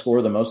that's going to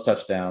score the most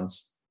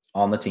touchdowns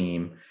on the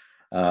team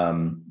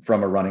from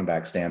a running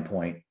back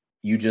standpoint.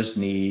 You just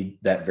need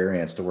that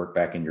variance to work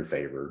back in your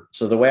favor.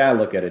 So the way I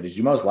look at it is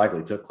you most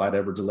likely took Clyde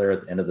Edwards-Helaire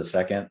at the end of the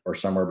second or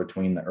somewhere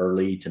between the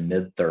early to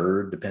mid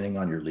third, depending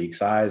on your league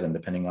size and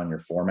depending on your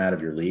format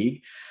of your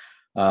league.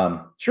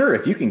 Sure,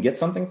 if you can get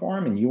something for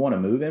him and you want to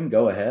move him,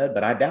 go ahead.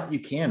 But I doubt you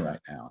can right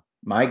now.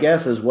 My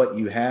guess is what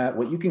you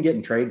can get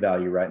in trade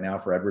value right now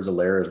for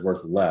Edwards-Helaire is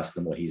worth less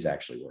than what he's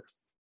actually worth.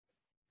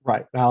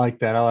 Right. I like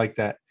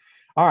that.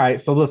 All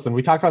right. So listen,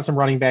 we talked about some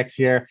running backs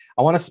here.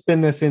 I want to spin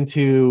this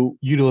into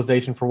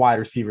utilization for wide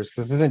receivers,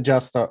 because this isn't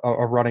just a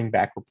running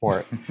back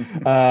report.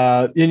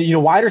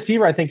 Wide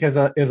receiver, I think, is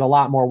a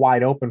lot more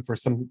wide open for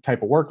some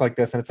type of work like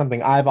this. And it's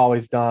something I've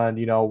always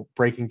done,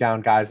 breaking down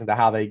guys into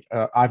how they,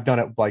 I've done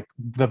it like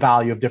the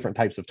value of different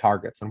types of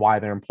targets and why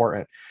they're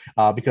important.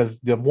 Because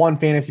the one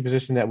fantasy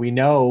position that we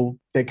know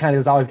that kind of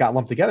has always got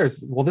lumped together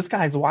is, well, this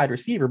guy's a wide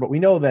receiver, but we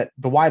know that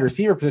the wide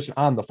receiver position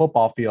on the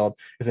football field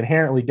is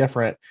inherently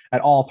different at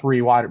all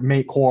 3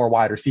 core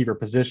wide receiver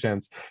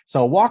positions.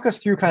 So walk us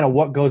through kind of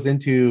what goes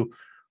into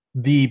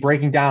the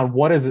breaking down,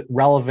 what is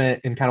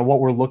relevant and kind of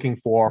what we're looking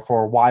for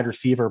wide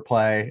receiver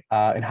play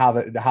and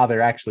how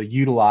they're actually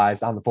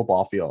utilized on the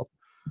football field.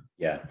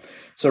 Yeah.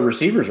 So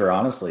receivers are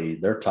honestly,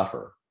 they're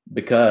tougher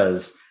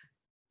because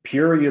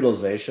pure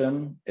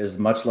utilization is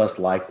much less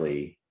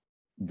likely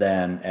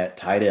than at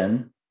tight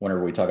end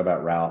whenever we talk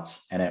about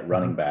routes, and at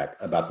running back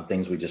about the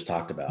things we just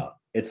talked about.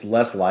 It's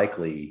less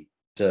likely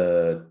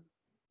to,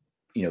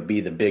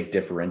 be the big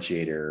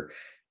differentiator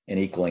in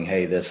equaling,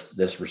 hey,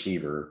 this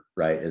receiver,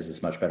 right, is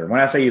this much better. When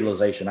I say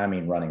utilization, I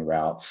mean running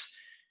routes,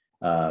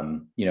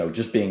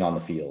 just being on the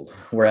field.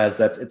 Whereas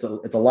it's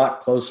a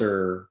lot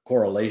closer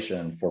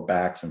correlation for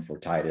backs and for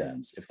tight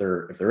ends. If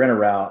they're in a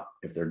route,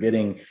 if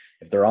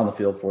they're on the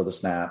field for the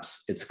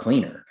snaps, it's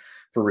cleaner.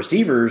 For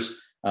receivers,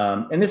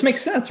 and this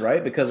makes sense,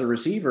 right? Because a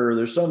receiver,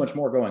 there's so much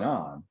more going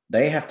on.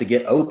 They have to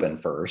get open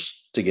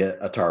first to get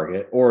a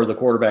target, or the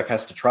quarterback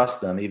has to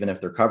trust them, even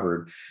if they're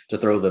covered, to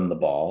throw them the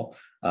ball.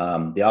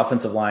 The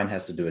offensive line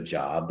has to do a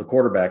job. The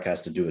quarterback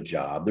has to do a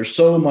job. There's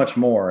so much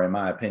more, in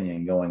my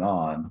opinion, going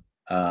on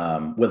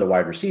with a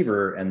wide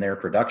receiver and their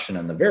production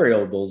and the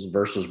variables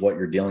versus what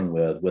you're dealing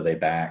with a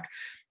back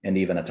and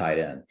even a tight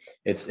end.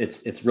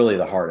 It's really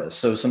the hardest.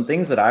 So some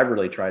things that I've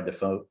really tried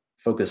to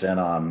focus in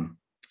on,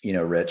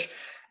 Rich,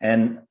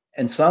 and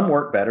some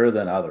work better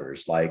than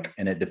others.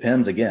 And it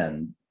depends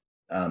again.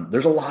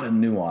 There's a lot of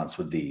nuance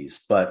with these,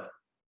 but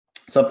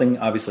something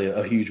obviously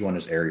a huge one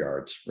is air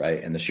yards,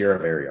 right? And the share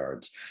of air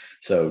yards.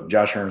 So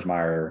Josh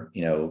Hermsmeyer,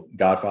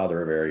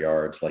 godfather of air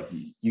yards. Like,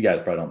 you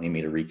guys probably don't need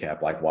me to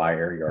recap like why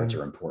air yards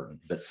are important.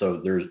 But so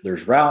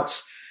there's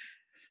routes,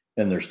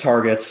 and there's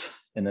targets,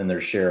 and then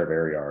there's share of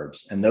air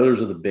yards. And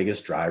those are the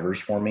biggest drivers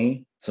for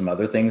me. Some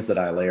other things that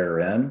I layer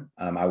in,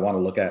 I want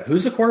to look at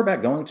who's the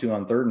quarterback going to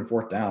on 3rd and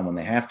 4th down when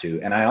they have to.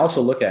 And I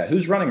also look at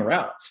who's running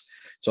routes.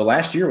 So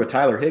last year with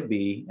Tyler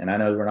Higbee, and I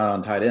know we're not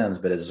on tight ends,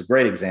 but it's a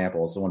great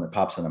example. It's the one that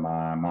pops into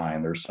my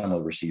mind. There's some of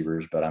the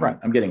receivers, but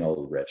I'm getting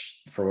old,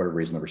 Rich. For whatever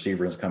reason, the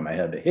receiver has come to my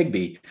head. But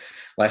Higbee,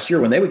 last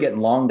year when they would get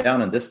long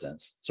down and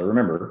distance, so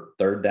remember,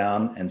 3rd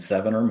down and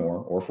 7 or more,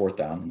 or 4th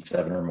down and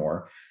 7 or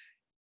more,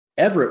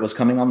 Everett was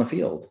coming on the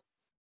field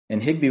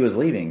and Higbee was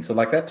leaving. So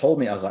that told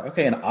me, I was like,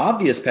 okay, an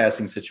obvious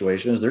passing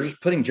situation is they're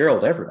just putting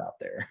Gerald Everett out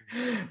there,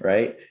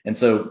 right? And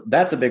so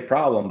that's a big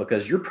problem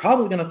because you're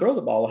probably going to throw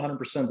the ball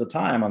 100% of the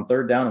time on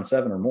 3rd down and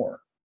 7 or more,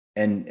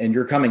 and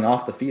you're coming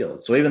off the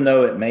field. So even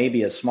though it may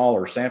be a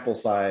smaller sample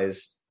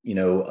size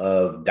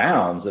of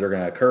downs that are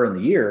going to occur in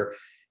the year,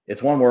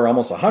 it's one where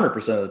almost 100%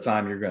 of the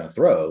time you're going to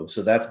throw.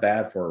 So that's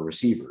bad for a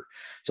receiver.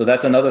 So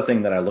that's another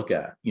thing that I look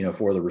at,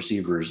 for the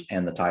receivers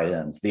and the tight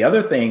ends. The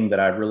other thing that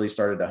I've really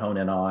started to hone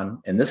in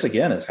on, and this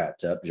again is hat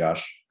tip,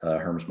 Josh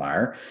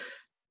Hermsmeyer,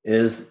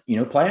 is,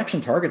 play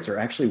action targets are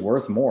actually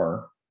worth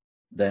more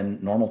than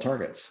normal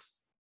targets.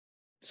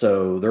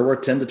 So they're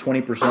worth 10 to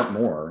 20%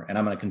 more. And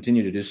I'm going to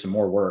continue to do some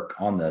more work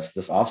on this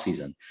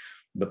offseason.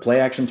 But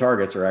play action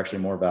targets are actually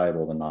more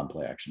valuable than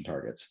non-play action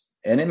targets.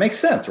 And it makes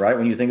sense, right?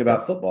 When you think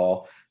about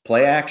football,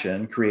 play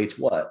action creates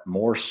what?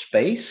 More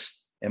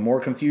space and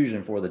more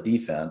confusion for the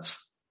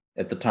defense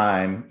at the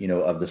time,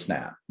 of the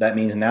snap. That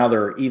means now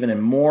they're even in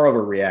more of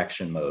a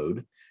reaction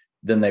mode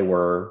than they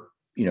were,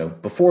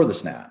 before the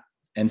snap.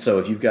 And so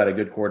if you've got a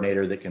good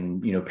coordinator that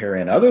can, pair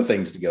in other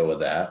things to go with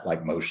that,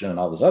 like motion and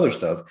all this other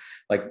stuff,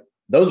 like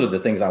those are the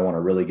things I want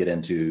to really get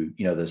into,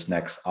 this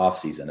next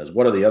offseason is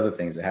what are the other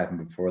things that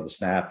happen before the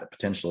snap that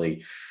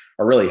potentially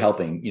are really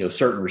helping,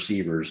 certain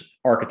receivers,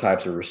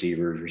 archetypes of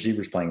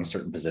receivers playing in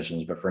certain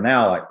positions. But for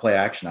now, like play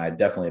action, I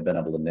definitely have been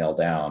able to nail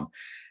down.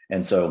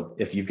 And so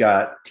if you've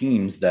got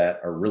teams that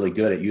are really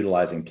good at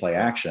utilizing play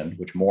action,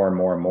 which more and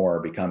more and more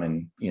are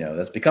becoming,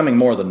 that's becoming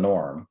more the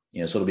norm,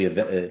 so it'll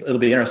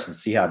be interesting to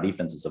see how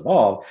defenses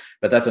evolve,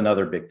 but that's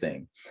another big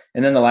thing.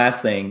 And then the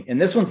last thing,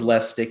 and this one's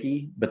less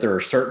sticky, but there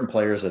are certain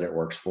players that it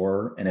works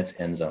for, and it's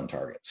end zone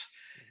targets.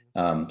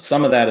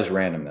 Some of that is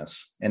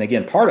randomness. And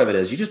again, part of it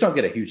is you just don't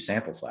get a huge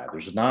sample size.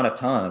 There's not a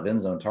ton of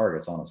end zone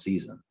targets on a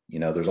season.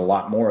 There's a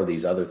lot more of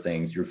these other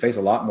things. You face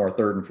a lot more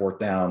third and fourth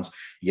downs.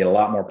 You get a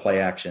lot more play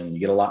action. You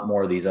get a lot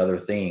more of these other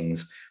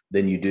things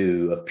than you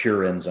do of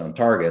pure end zone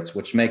targets,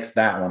 which makes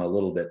that one a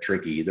little bit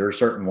tricky. There are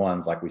certain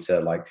ones, like we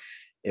said, like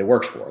it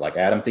works for, like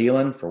Adam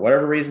Thielen, for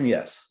whatever reason.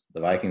 Yes, the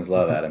Vikings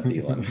love Adam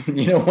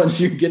Thielen, once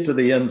you get to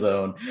the end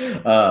zone.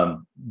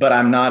 But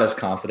I'm not as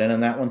confident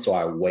in that one. So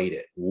I weight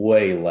it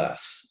way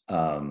less.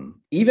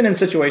 Even in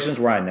situations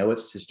where I know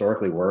it's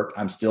historically worked,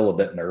 I'm still a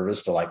bit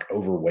nervous to like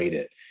overweight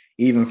it,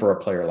 even for a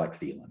player like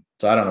Thielen.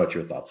 So I don't know what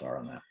your thoughts are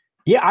on that.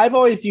 Yeah, I've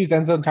always used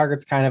end zone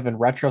targets kind of in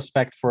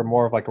retrospect for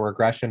more of like a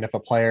regression. If a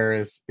player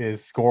has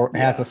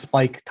a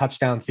spike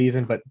touchdown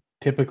season, but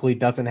typically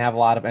doesn't have a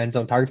lot of end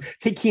zone targets.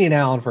 Take Keenan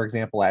Allen, for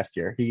example, last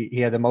year. He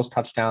had the most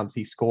touchdowns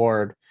he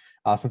scored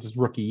since his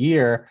rookie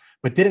year,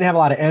 but didn't have a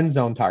lot of end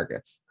zone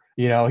targets.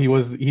 He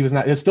was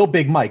not, it's still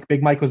Big Mike.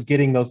 Big Mike was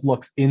getting those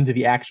looks into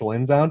the actual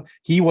end zone.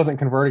 He wasn't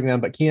converting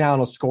them, but Keenan Allen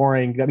was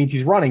scoring. That means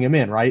he's running them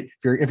in, right?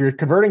 If you're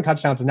converting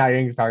touchdowns and not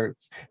getting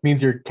targets, it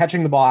means you're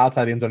catching the ball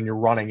outside the end zone and you're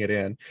running it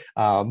in.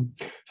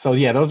 So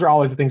yeah, those are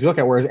always the things we look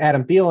at. Whereas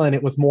Adam Thielen,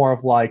 it was more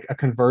of like a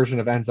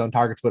conversion of end zone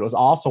targets, but it was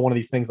also one of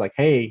these things like,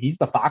 hey, he's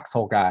the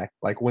foxhole guy.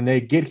 Like when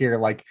they get here,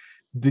 like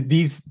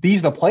these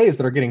are the plays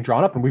that are getting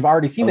drawn up, and we've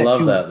already seen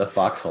the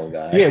foxhole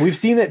guy. Yeah, we've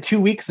seen that 2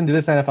 weeks into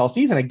this NFL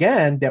season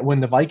again, that when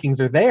the Vikings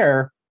are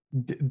there,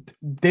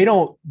 they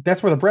don't.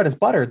 That's where the bread is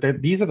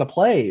buttered. These are the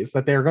plays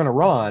that they're going to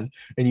run,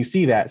 and you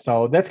see that.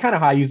 So that's kind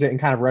of how I use it in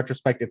kind of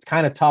retrospect. It's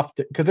kind of tough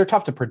because they're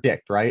tough to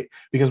predict, right?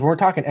 Because when we're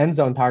talking end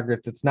zone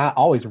targets, it's not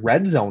always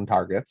red zone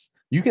targets.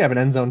 You can have an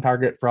end zone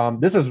target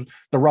this is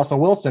the Russell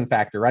Wilson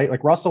factor, right?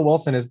 Like Russell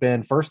Wilson has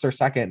been first or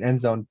second end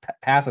zone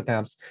pass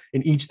attempts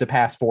in each of the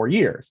past 4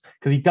 years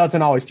because he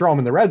doesn't always throw them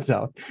in the red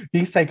zone.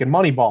 He's taking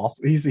money balls.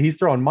 He's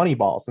throwing money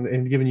balls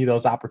and giving you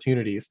those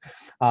opportunities.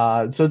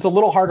 So it's a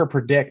little harder to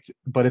predict,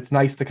 but it's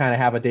nice to kind of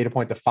have a data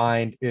point to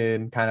find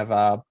in kind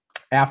of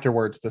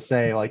afterwards to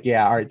say like,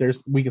 yeah, all right,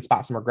 we can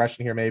spot some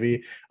regression here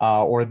maybe,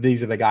 or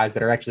these are the guys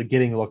that are actually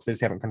getting looks, they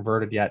just haven't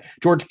converted yet.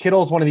 George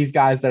Kittle is one of these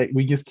guys that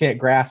we just can't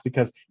grasp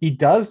because he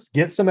does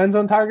get some end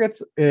zone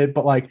targets,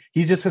 but like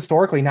he's just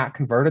historically not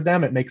converted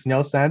them. It makes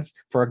no sense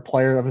for a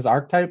player of his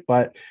archetype,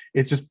 but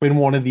it's just been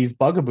one of these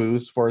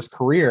bugaboos for his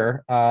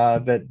career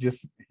that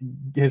just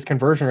his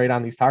conversion rate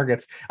on these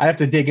targets. I have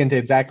to dig into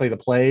exactly the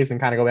plays and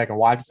kind of go back and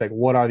watch. It's like,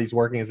 what are these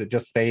working? Is it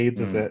just fades?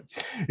 Is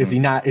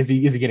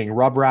he getting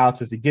rub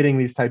routes? Is he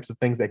getting these types of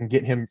things that can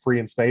get him free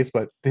in space?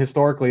 But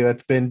historically,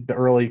 that's been the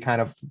early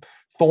kind of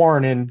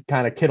thorn in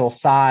kind of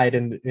Kittle's side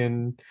and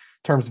in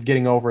terms of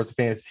getting over as a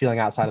fantasy ceiling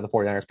outside of the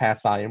 49ers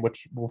pass volume,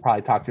 which we'll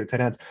probably talk to at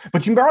tight ends.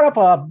 But you brought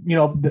up,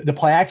 the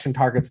play action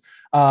targets.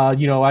 I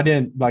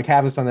didn't like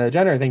have this on the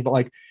agenda or anything, but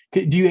like,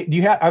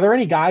 are there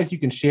any guys you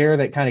can share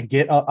that kind of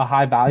get a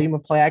high volume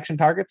of play action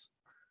targets?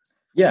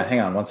 Yeah, hang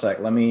on one sec.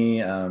 Let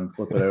me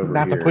flip it over.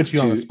 Not to put you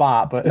on the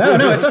spot, but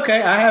no, it's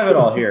okay. I have it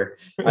all here.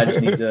 I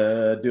just need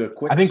to do a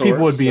quick. I think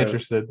people would be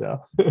interested,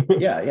 though.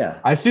 Yeah.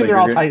 I assume they're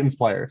all Titans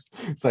players.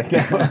 It's like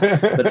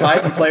the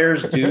Titan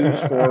players do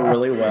score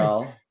really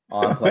well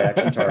on play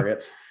action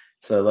targets.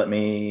 So let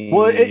me.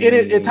 Well,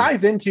 it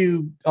ties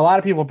into a lot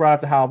of people brought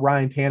up to how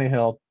Ryan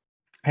Tannehill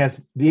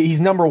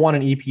he's number one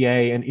in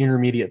EPA and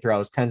intermediate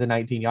throws, 10 to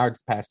 19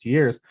 yards the past 2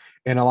 years.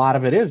 And a lot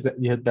of it is that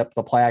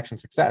the play action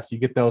success. You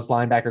get those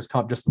linebackers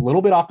come just a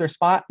little bit off their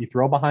spot. You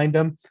throw behind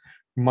them,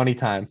 money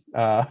time.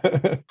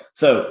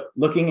 So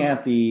looking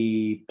at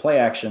the play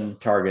action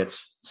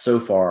targets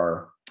so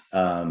far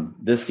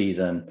this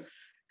season,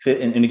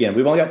 and again,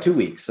 we've only got 2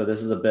 weeks. So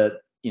this is a bit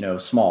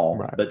small,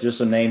 Right. but just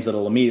some names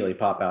that'll immediately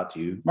pop out to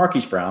you.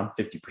 Marquise Brown,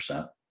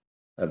 50%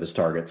 of his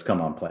targets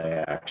come on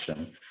play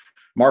action.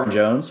 Marvin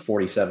Jones,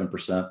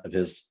 47% of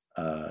his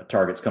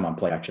targets come on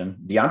play action.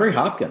 DeAndre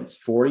Hopkins,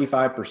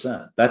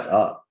 45%. That's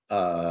up.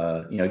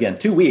 Again,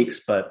 2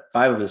 weeks, but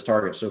 5 of his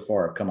targets so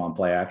far have come on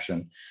play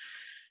action.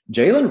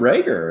 Jalen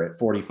Reagor at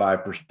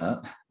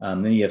 45%.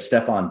 Then you have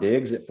Stephon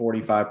Diggs at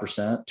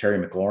 45%,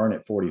 Terry McLaurin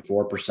at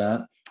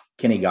 44%,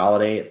 Kenny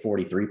Golladay at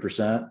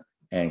 43%,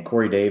 and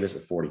Corey Davis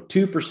at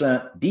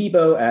 42%,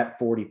 Debo at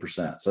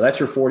 40%. So that's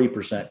your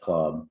 40%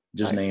 club,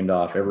 just Nice. named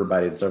off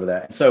everybody that's over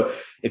that. And so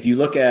if you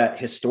look at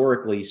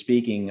historically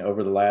speaking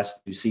over the last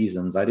 2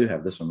 seasons, I do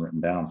have this one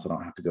written down so I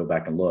don't have to go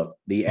back and look.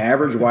 The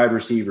average wide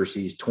receiver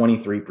sees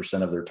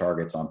 23% of their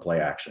targets on play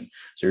action.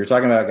 So you're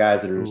talking about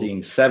guys that are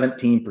seeing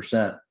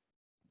 17%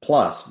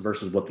 plus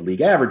versus what the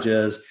league average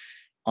is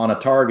on a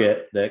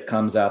target that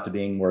comes out to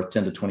being worth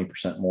 10 to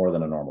 20% more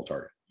than a normal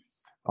target.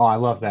 Oh, I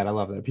love that. I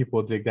love that. People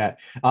will dig that.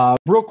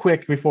 Real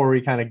quick before we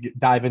kind of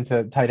dive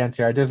into tight ends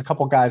here, there's a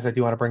couple guys I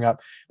do want to bring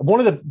up. One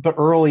of the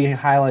early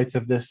highlights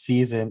of this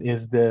season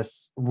is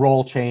this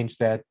role change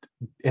that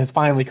has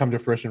finally come to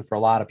fruition for a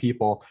lot of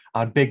people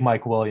on Big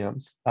Mike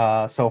Williams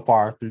so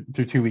far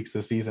through 2 weeks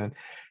this season.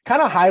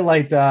 Kind of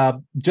highlight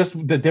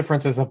just the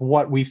differences of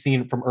what we've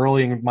seen from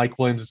early in Mike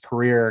Williams'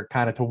 career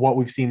kind of to what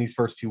we've seen these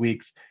first 2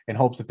 weeks in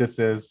hopes that this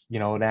is,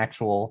 an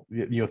actual,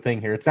 thing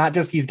here. It's not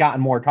just he's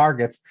gotten more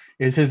targets,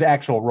 is his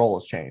actual role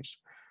has changed.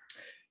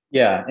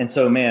 Yeah. And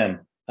so, man,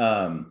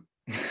 I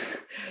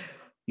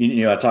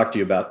talked to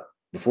you about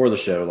before the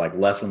show, like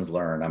lessons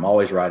learned. I'm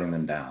always writing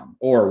them down,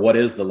 or what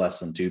is the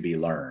lesson to be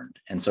learned?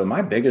 And so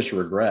my biggest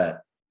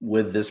regret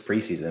with this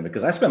preseason,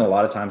 because I spent a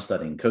lot of time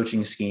studying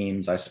coaching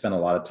schemes. I spent a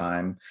lot of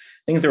time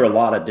thinking through a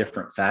lot of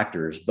different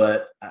factors,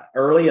 but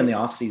early in the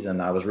offseason,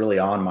 I was really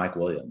on Mike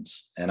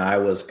Williams, and I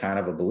was kind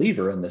of a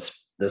believer in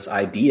this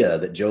idea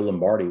that Joe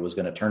Lombardi was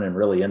going to turn him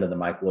really into the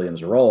Mike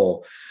Williams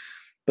role.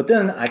 But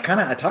then I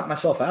talked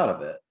myself out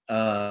of it.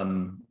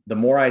 The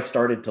more I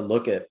started to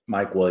look at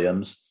Mike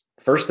Williams,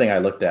 first thing I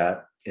looked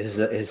at is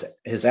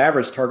his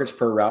average targets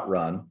per route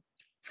run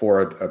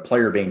for a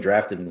player being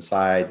drafted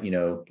inside,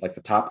 like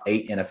the top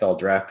 8 NFL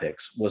draft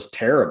picks was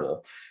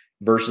terrible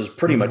versus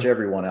pretty much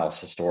everyone else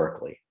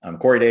historically.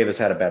 Corey Davis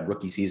had a bad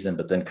rookie season,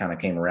 but then kind of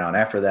came around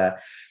after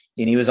that.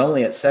 And he was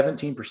only at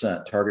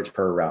 17% targets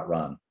per route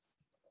run.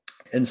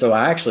 And so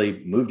I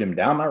actually moved him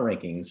down my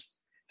rankings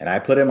and I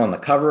put him on the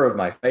cover of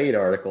my fade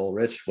article,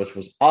 Rich, which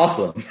was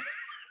awesome.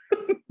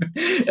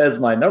 As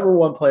my number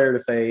 1 player to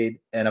fade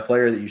and a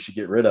player that you should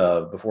get rid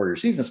of before your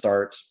season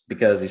starts,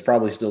 because he's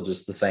probably still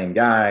just the same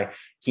guy.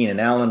 Keenan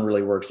Allen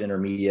really works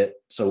intermediate.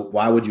 So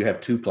why would you have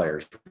 2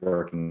 players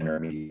working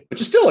intermediate? Which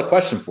is still a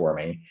question for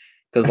me,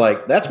 because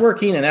that's where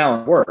Keenan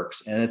Allen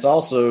works. And it's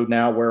also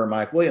now where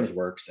Mike Williams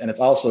works. And it's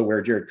also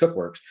where Jared Cook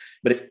works.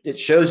 But it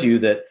shows you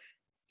that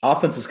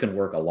offenses can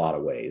work a lot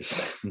of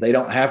ways. They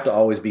don't have to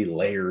always be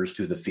layers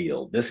to the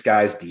field. This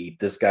guy's deep,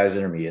 this guy's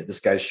intermediate, this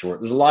guy's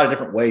short. There's a lot of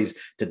different ways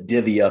to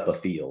divvy up a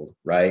field,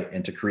 right?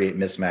 And to create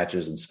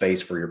mismatches and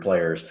space for your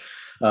players.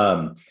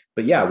 But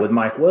yeah, with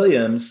Mike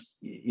Williams,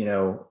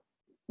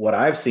 what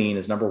I've seen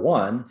is, number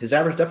 1, his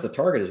average depth of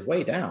target is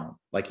way down.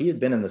 Like he had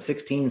been in the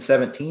 16,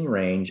 17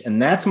 range.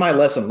 And that's my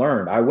lesson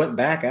learned. I went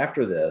back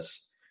after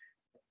this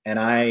and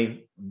I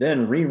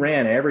then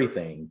reran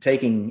everything,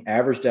 taking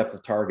average depth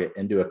of target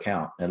into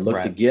account, and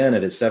looked again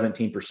at his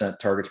 17%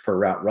 targets per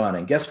route run.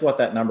 And guess what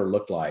that number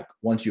looked like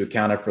once you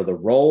accounted for the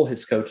role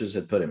his coaches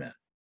had put him in?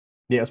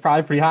 Yeah, it's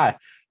probably pretty high.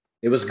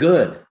 It was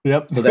good.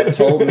 Yep. So that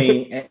told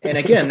me, and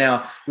again,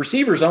 now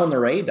receivers own their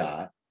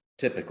ADOT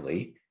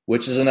typically,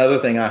 which is another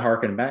thing I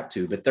hearken back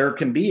to, but there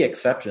can be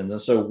exceptions.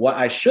 And so what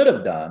I should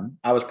have done,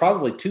 I was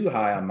probably too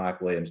high on Mike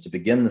Williams to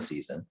begin the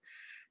season,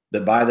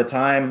 but by the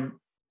time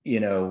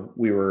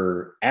we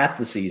were at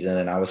the season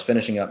and I was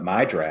finishing up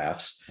my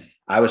drafts,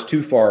 I was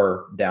too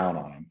far down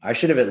on him. I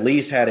should have at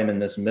least had him in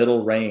this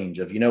middle range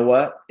of,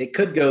 it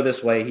could go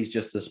this way. He's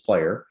just this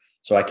player,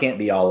 so I can't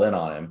be all in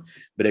on him,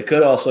 but it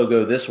could also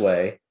go this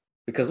way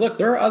because look,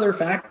 there are other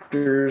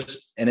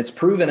factors, and it's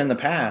proven in the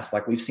past,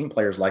 like we've seen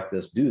players like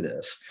this do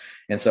this.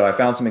 And so I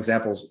found some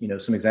examples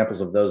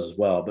of those as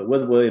well. But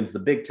with Williams, the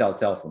big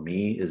telltale for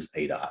me is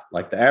ADOT.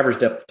 Like the average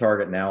depth of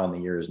target now on the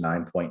year is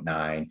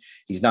 9.9.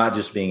 He's not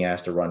just being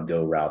asked to run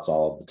go routes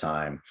all of the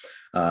time.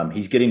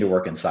 He's getting to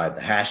work inside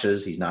the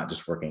hashes. He's not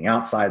just working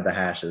outside the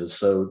hashes.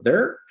 So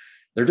they're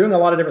doing a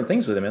lot of different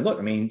things with him. And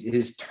look,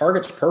 his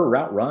targets per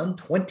route run,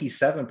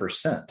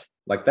 27%.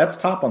 Like that's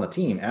top on the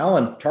team.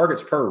 Allen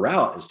targets per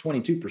route is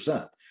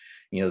 22%.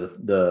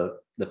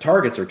 The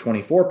targets are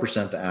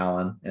 24% to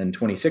Allen and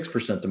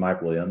 26% to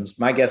Mike Williams.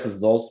 My guess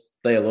is they'll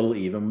stay a little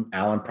even.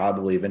 Allen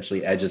probably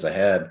eventually edges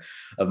ahead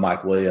of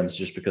Mike Williams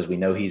just because we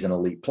know he's an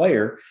elite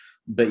player.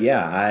 But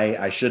yeah,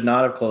 I should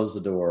not have closed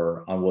the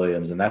door on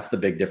Williams. And that's the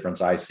big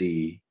difference I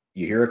see.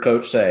 You hear a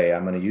coach say,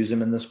 I'm going to use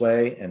him in this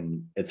way,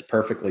 and it's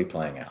perfectly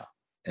playing out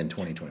in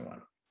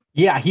 2021.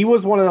 Yeah, he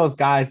was one of those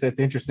guys that's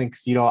interesting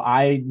because,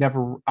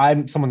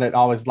 I'm someone that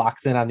always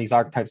locks in on these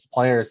archetypes of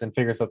players and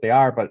figures what they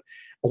are. But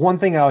one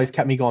thing that always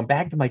kept me going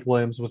back to Mike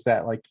Williams was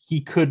that like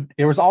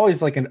there was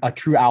always like a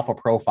true alpha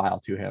profile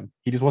to him.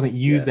 He just wasn't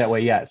used that way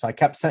yet. So I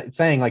kept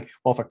saying like,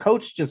 well, if a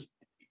coach just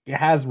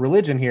has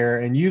religion here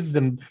and uses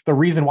him, the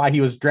reason why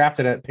he was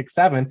drafted at pick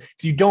 7, because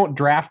you don't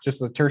draft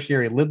just a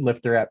tertiary lid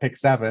lifter at pick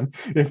 7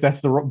 if that's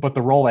the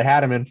role they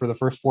had him in for the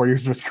first 4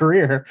 years of his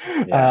career.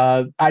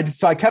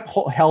 I kept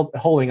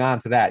holding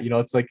on to that.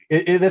 It's like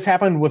this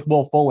happened with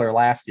Will Fuller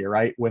last year,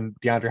 right? When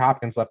DeAndre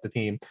Hopkins left the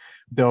team,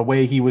 the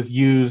way he was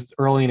used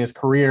early in his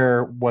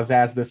career was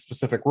as this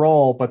specific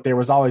role, but there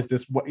was always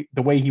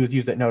the way he was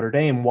used at Notre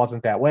Dame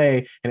wasn't that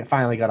way. And it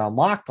finally got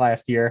unlocked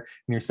last year.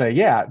 And you say,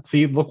 yeah,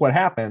 see, look what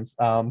happens.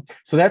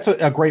 So that's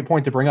a great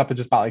point to bring up, and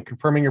just about like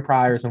confirming your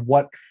priors and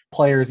what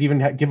players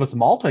even give us a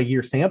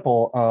multi-year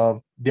sample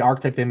of the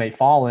archetype they may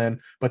fall in,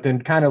 but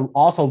then kind of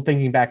also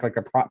thinking back like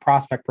a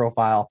prospect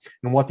profile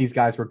and what these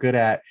guys were good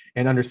at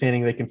and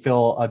understanding they can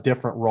fill a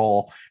different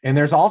role. And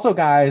there's also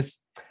guys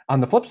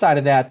on the flip side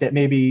of that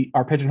maybe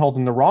are pigeonholed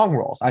in the wrong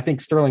roles. I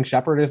think Sterling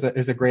Shepard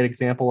is a great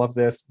example of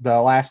this.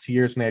 The last 2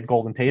 years when they had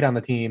Golden Tate on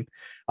the team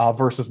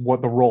versus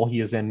what the role he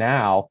is in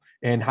now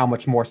and how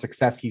much more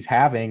success he's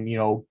having,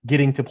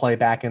 getting to play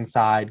back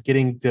inside,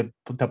 getting to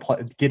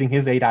play, getting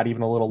his ADOT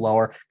even a little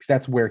lower because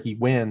that's where he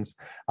wins.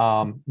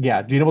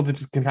 Being able to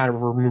just can kind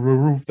of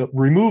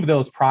remove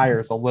those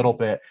priors a little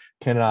bit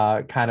can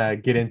kind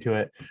of get into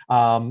it.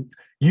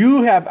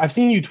 I've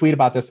seen you tweet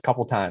about this a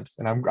couple times,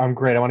 and I'm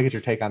great. I want to get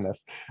your take on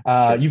this.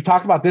 Sure. You've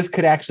talked about this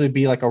could actually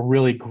be like a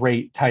really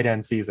great tight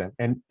end season,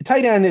 and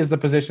tight end is the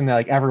position that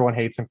like everyone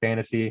hates in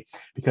fantasy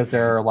because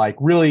they're like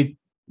really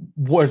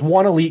there's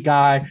one elite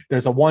guy,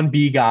 there's a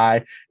 1B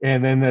guy,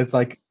 and then it's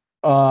like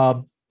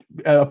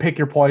pick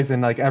your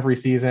poison like every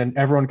season.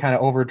 Everyone kind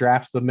of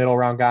overdrafts the middle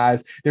round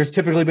guys. There's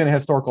typically been a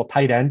historical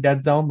tight end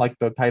dead zone, like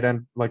the tight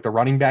end, like the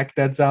running back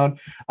dead zone.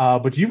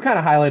 But you've kind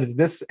of highlighted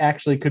this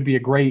actually could be a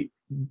great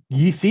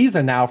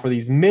season now for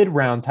these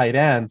mid-round tight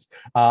ends.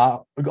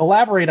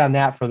 Elaborate on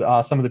that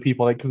for some of the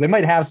people because they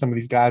might have some of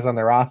these guys on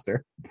their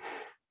roster.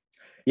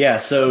 Yeah.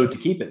 So to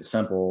keep it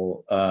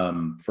simple,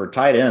 for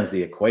tight ends,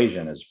 the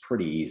equation is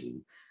pretty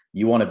easy.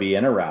 You want to be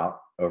in a route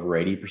over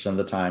 80% of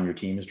the time your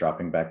team is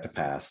dropping back to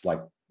pass. Like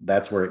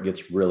that's where it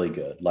gets really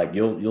good. Like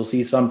you'll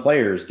see some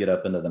players get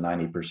up into the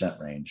 90%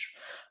 range.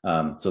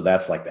 So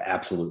that's like the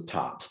absolute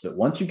tops. But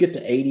once you get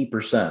to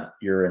 80%,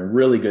 you're in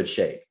really good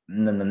shape.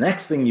 And then the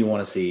next thing you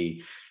want to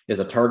see is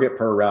a target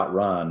per route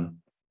run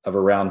of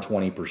around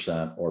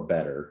 20% or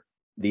better.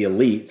 The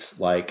elites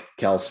like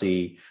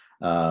Kelsey,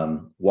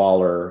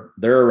 Waller,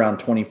 they're around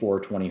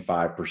 24,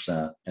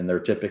 25%, and they're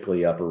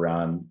typically up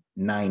around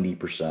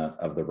 90%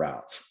 of the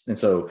routes. And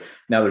so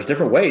now there's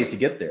different ways to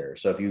get there.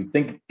 So if you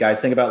think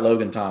about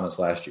Logan Thomas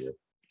last year,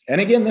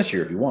 and again this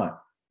year, if you want,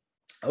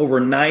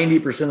 over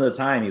 90% of the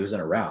time he was in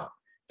a route.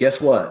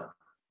 Guess what?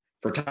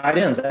 For tight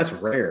ends, that's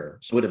rare.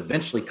 So it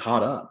eventually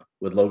caught up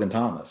with Logan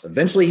Thomas.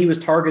 Eventually he was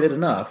targeted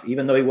enough,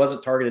 even though he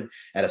wasn't targeted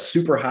at a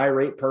super high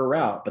rate per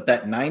route, but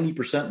that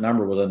 90%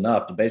 number was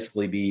enough to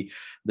basically be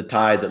the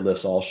tide that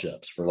lifts all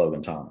ships for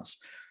Logan Thomas.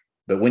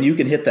 But when you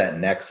can hit that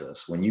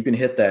nexus, when you can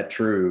hit that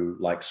true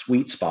like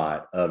sweet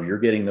spot of you're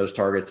getting those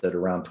targets at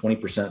around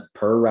 20%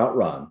 per route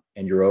run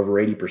and you're over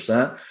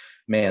 80%,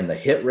 man, the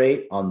hit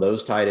rate on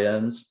those tight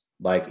ends,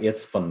 like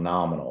it's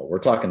phenomenal. We're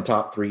talking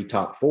top 3,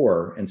 top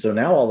 4. And so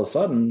now all of a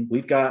sudden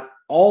we've got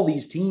all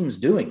these teams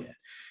doing it.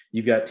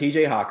 You've got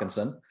TJ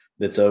Hawkinson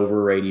that's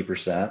over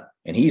 80%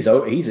 and he's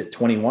at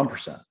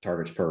 21%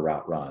 targets per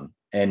route run.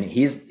 And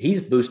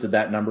he's boosted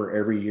that number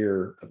every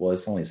year. Well,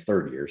 it's only his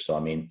 3rd year. So, I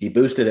mean, he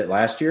boosted it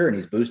last year and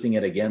he's boosting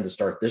it again to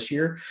start this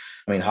year.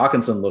 I mean,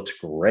 Hawkinson looks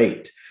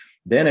great.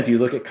 Then if you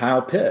look at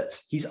Kyle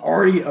Pitts, he's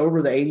already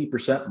over the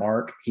 80%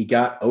 mark. He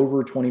got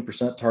over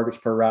 20% targets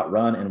per route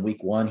run in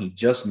week 1. He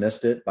just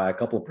missed it by a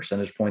couple of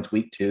percentage points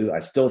week 2.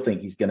 I still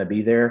think he's going to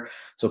be there.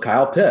 So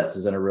Kyle Pitts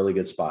is in a really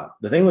good spot.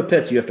 The thing with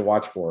Pitts you have to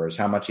watch for is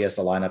how much he has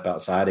to line up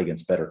outside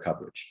against better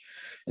coverage.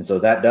 And so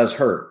that does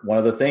hurt. One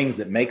of the things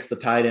that makes the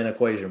tight end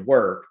equation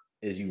work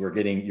is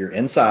you're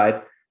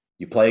inside,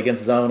 you play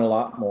against zone a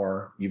lot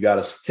more. You've got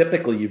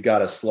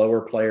a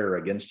slower player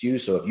against you.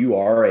 So if you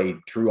are a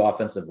true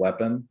offensive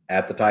weapon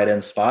at the tight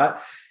end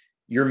spot,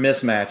 your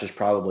mismatch is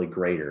probably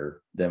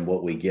greater than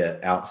what we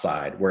get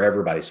outside where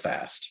everybody's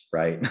fast,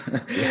 right?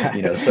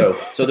 Yeah. So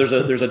there's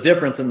a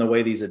difference in the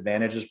way these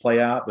advantages play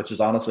out, which is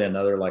honestly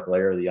another like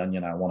layer of the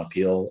onion I want to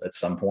peel at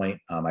some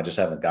point. I just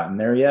haven't gotten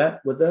there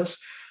yet with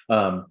this.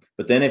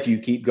 But then if you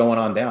keep going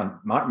on down,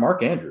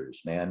 Mark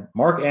Andrews,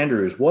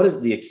 what is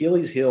the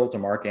Achilles heel to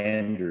Mark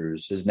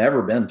Andrews has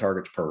never been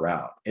targets per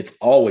route. It's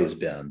always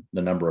been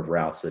the number of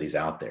routes that he's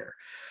out there.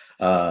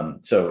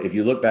 So if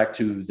you look back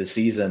to the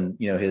season,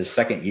 his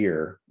 2nd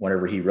year,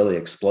 whenever he really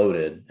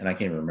exploded, and I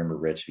can't even remember,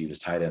 Rich, if he was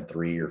tight end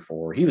 3 or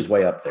 4, he was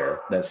way up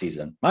there that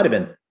season. Might've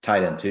been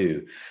tight end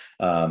 2,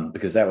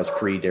 because that was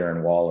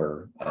pre-Darren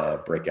Waller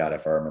breakout,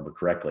 if I remember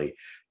correctly,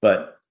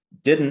 but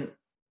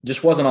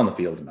just wasn't on the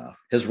field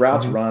enough. His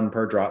routes run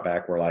per drop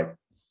back were like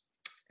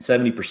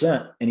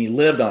 70%, and he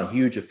lived on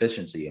huge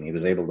efficiency and he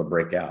was able to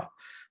break out.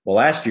 Well,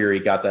 last year he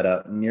got that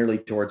up nearly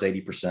towards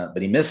 80%,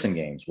 but he missed some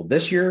games. Well,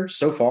 this year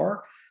so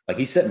far, like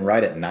he's sitting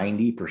right at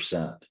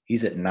 90%.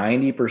 He's at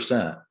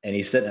 90% and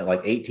he's sitting at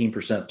like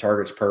 18%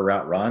 targets per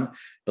route run.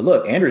 But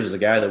look, Andrews is a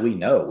guy that we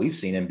know. We've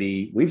seen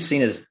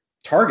his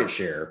target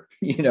share,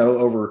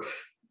 over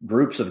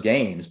groups of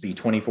games be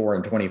 24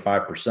 and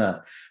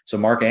 25%. So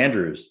Mark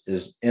Andrews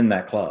is in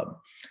that club.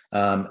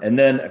 And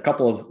then a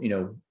couple of,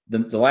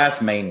 the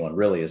last main one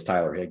really is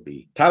Tyler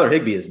Higbee. Tyler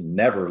Higbee is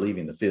never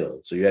leaving the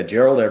field. So you had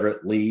Gerald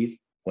Everett leave,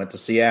 went to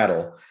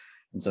Seattle.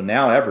 And so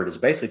now Everett is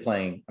basically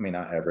playing,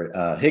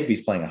 Higbee's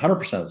playing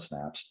 100% of the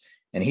snaps,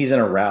 and he's in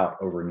a route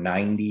over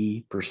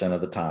 90% of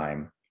the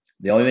time.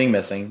 The only thing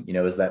missing,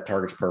 is that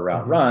targets per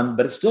route run,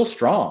 but it's still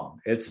strong.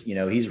 It's,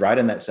 he's right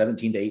in that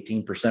 17 to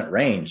 18%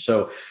 range.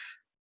 So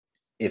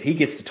if he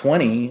gets to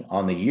 20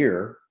 on the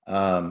year,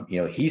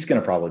 he's going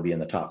to probably be in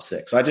the top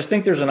 6. So I just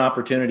think there's an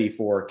opportunity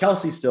for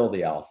Kelce's still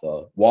the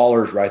alpha.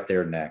 Waller's right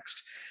there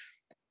next.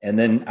 And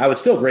then I would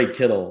still grade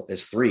Kittle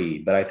as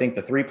 3, but I think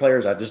the 3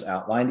 players I just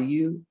outlined to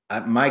you,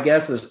 my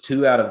guess is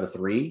 2 out of the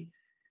 3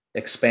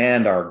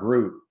 expand our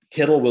group.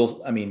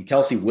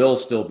 Kelce will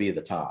still be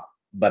the top,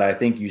 but I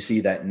think you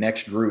see that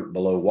next group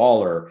below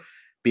Waller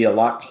be a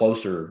lot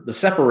closer, the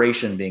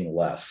separation being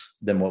less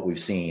than what we've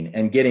seen,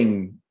 and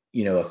getting,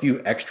 a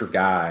few extra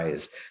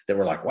guys that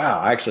were like, wow,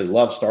 I actually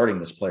love starting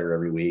this player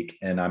every week.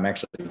 And I'm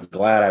actually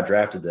glad I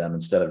drafted them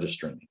instead of just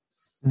streaming.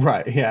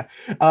 Right. Yeah.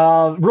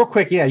 Real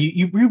quick. Yeah.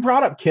 You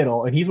brought up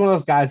Kittle, and he's one of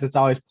those guys that's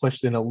always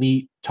pushed an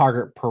elite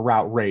target per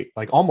route rate,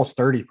 like almost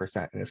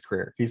 30% in his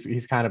career.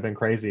 He's kind of been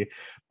crazy,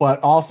 but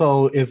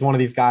also is one of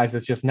these guys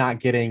that's just not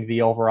getting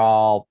the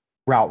overall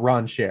route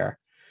run share.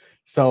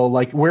 So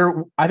like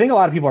I think a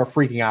lot of people are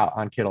freaking out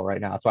on Kittle right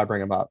now. That's why I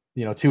bring him up,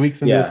 2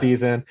 weeks into the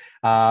season,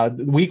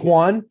 week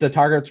 1, the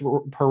targets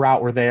per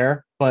route were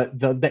there, but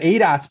the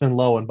ADOT's been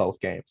low in both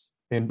games.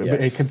 And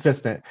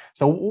consistent.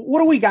 So what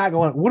do we got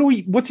going?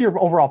 What's your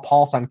overall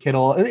pulse on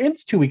Kittle?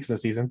 It's 2 weeks of the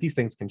season. These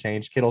things can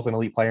change. Kittle's an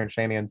elite player, and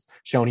Shanahan's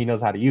shown he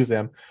knows how to use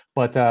him.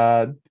 But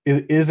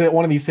is it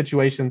one of these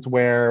situations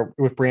where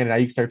with Brandon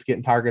Ayuk starts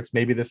getting targets,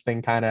 maybe this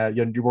thing kind of,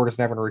 we're just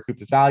never going to recoup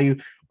this value?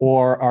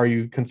 Or are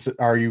you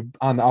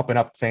on the up and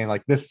up saying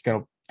like this is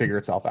going to figure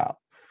itself out?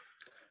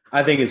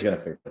 I think it's going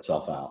to figure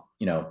itself out.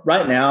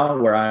 Right now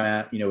where I'm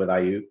at, with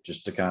Ayuk,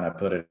 just to kind of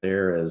put it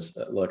there is,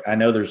 look, I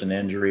know there's an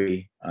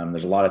injury.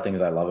 There's a lot of things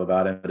I love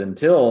about him, but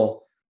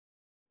until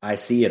I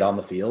see it on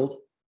the field,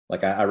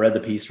 like I read the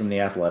piece from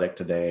The Athletic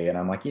today, and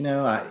I'm like,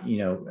 I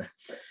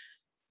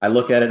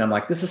look at it and I'm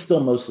like, this is still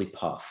mostly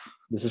puff.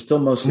 This is still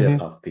mostly a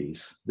puff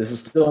piece. This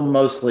is still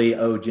mostly,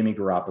 Jimmy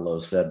Garoppolo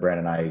said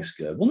Brandon Ayuk's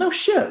good. Well, no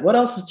shit. What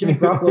else is Jimmy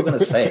Garoppolo going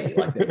to say?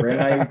 Like that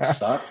Brandon Ayuk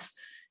sucks?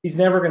 He's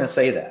never going to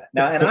say that.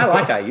 Now, and I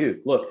like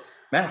Ayuk. Look,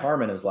 Matt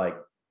Harmon is like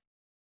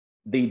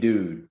the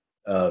dude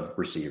of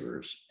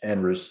receivers,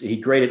 and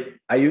Ayuk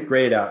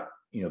graded out,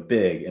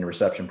 big in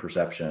reception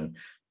perception.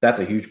 That's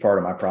a huge part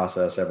of my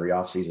process every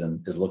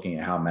offseason, is looking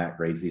at how Matt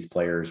grades these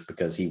players,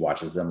 because he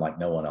watches them like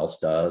no one else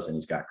does, and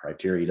he's got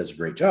criteria. He does a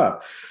great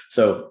job.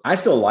 So I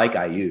still like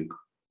Ayuk.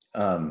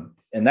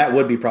 And that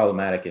would be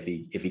problematic if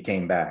he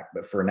came back.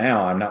 But for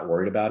now, I'm not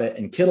worried about it.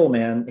 And Kittle,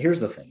 man, here's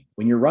the thing.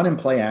 When you're running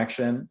play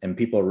action and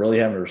people are really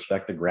having to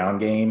respect the ground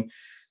game,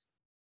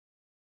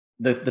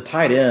 the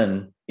tight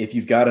end, if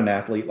you've got an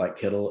athlete like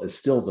Kittle, is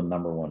still the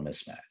number one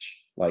mismatch.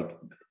 Like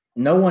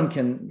no one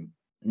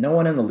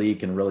in the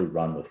league can really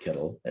run with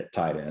Kittle at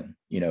tight end,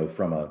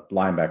 from a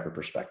linebacker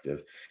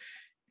perspective.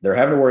 They're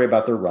having to worry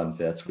about their run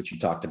fits, which you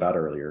talked about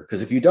earlier.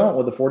 Because if you don't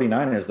with the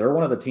 49ers, they're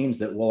one of the teams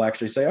that will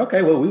actually say,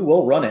 okay, well, we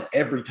will run it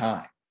every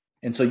time.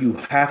 And so you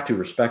have to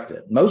respect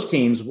it. Most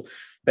teams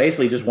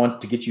basically just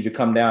want to get you to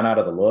come down out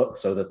of the look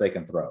so that they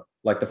can throw.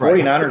 Like the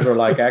 49ers are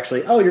like,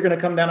 actually, you're going to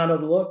come down out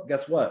of the look.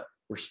 Guess what?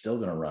 We're still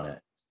going to run it,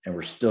 and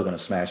we're still going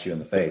to smash you in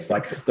the face.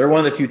 Like they're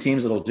one of the few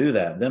teams that'll do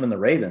that, them and the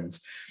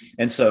Ravens.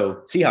 And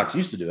so Seahawks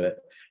used to do it.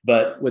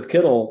 But with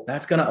Kittle,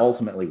 that's going to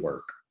ultimately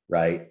work.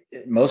 Right.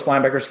 Most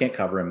linebackers can't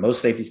cover him.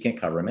 Most safeties can't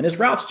cover him. And his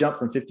routes jumped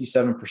from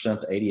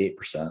 57% to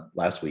 88%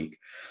 last week.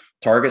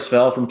 Targets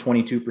fell from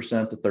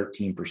 22% to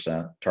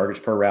 13%. Targets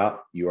per route,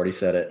 you already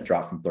said it,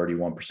 dropped from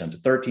 31% to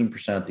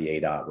 13%.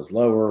 The ADOT was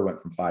lower,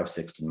 went from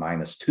 5.6 to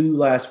 -2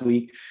 last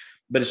week.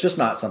 But it's just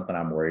not something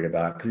I'm worried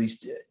about,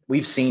 because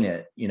we've seen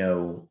it,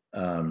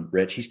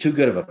 Rich. He's too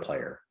good of a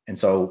player. And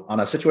so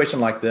on a situation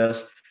like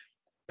this,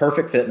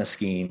 perfect fit in a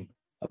scheme,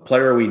 a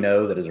player we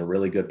know that is a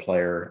really good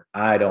player,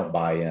 I don't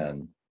buy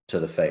in to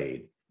the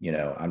fade.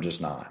 I'm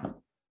just not.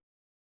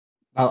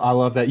 I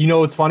love that.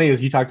 What's funny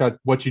is you talked about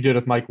what you did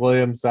with Mike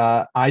Williams.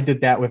 I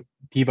did that with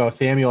Deebo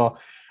Samuel.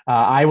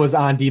 I was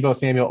on Deebo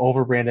Samuel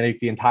over Brandon Ayuk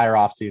the entire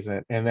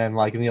offseason. And then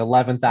like in the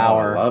 11th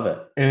hour, I love it.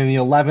 And in the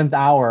 11th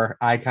hour,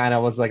 I kind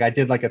of was like, I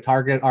did like a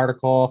Target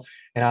article,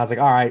 and I was like,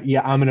 all right,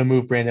 yeah, I'm going to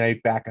move Brandon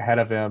Ayuk back ahead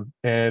of him.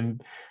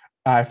 And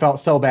I felt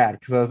so bad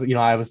because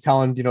I was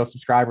telling,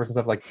 subscribers and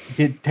stuff like,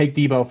 take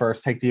Debo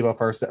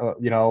first,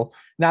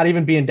 not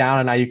even being down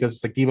on Ayuk because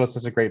it's like Debo's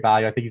such a great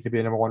value. I think he's gonna be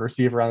the number one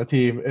receiver on the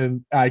team.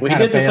 And he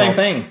did the same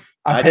thing.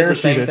 I did the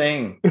same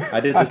thing.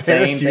 I did the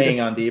same thing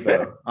on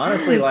Debo.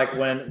 Honestly, like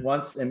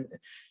once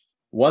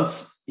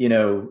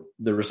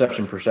the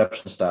reception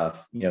perception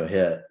stuff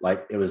hit,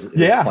 like it was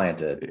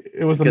planted.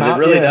 It was because it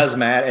really does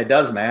matter. It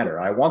does matter.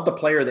 I want the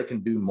player that can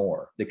do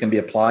more, that can be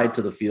applied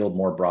to the field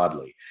more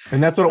broadly,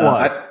 and that's what it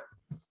was.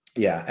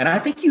 And I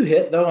think you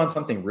hit though on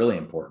something really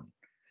important.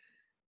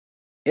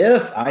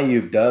 If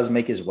Ayuk does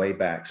make his way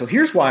back, so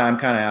here's why I'm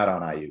kind of out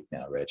on Ayuk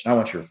now, Rich. And I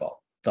want your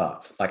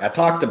thoughts. Like I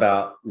talked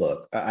about,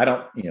 look, I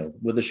don't,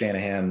 with the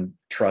Shanahan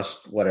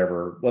trust,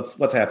 whatever,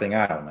 what's happening,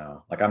 I don't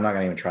know. Like I'm not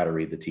going to even try to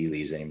read the tea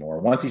leaves anymore.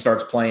 Once he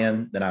starts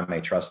playing, then I may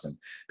trust him.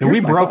 And we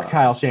broke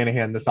Kyle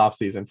Shanahan this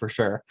offseason for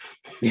sure.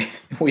 Yeah,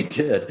 we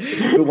did.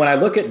 But when I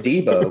look at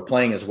Debo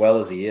playing as well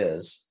as he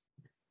is,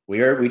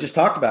 we just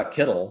talked about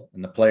Kittle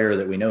and the player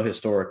that we know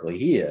historically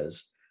he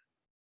is.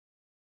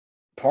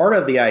 Part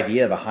of the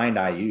idea behind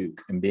Ayuk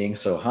and being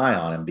so high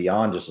on him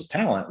beyond just his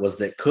talent was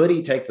that could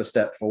he take the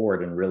step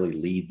forward and really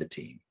lead the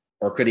team?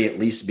 Or could he at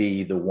least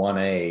be the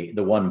 1A,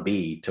 the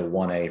 1B to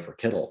 1A for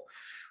Kittle?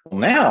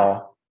 Well,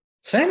 now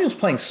Samuel's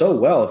playing so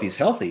well. If he's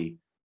healthy,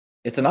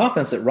 it's an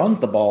offense that runs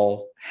the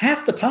ball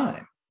half the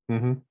time.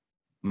 Mm-hmm.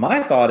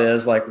 My thought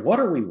is like, what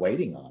are we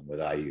waiting on with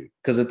Ayuk?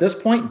 Because at this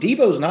point,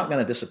 Debo's not going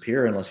to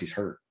disappear unless he's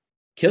hurt.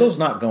 Kittle's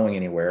not going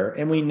anywhere.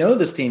 And we know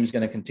this team's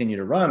going to continue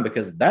to run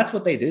because that's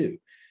what they do.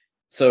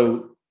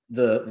 So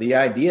the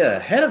idea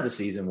ahead of the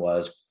season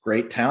was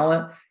great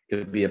talent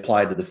could be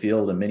applied to the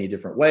field in many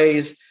different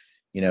ways.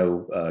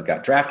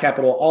 Got draft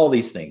capital, all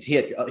these things. He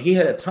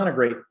had a ton of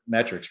great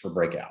metrics for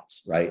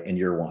breakouts, right? In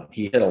year one,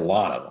 he hit a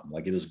lot of them.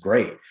 Like it was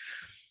great.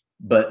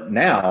 But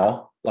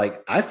now,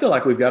 like I feel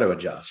like we've got to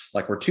adjust.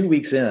 Like we're 2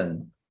 weeks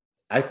in.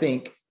 I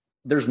think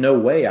there's no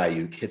way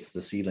Ayuk hits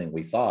the ceiling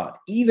we thought,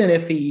 even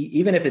if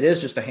it is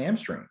just a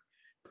hamstring.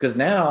 Because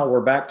now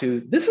we're back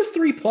to this is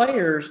 3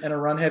 players and a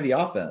run-heavy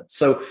offense.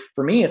 So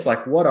for me, it's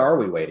like, what are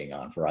we waiting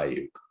on for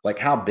Ayuk? Like,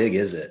 how big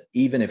is it?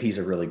 Even if he's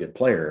a really good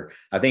player,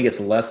 I think it's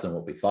less than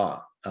what we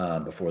thought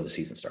before the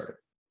season started.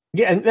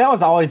 Yeah, and that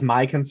was always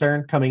my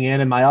concern coming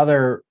in. And my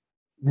other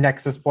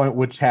nexus point,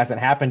 which hasn't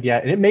happened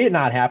yet, and it may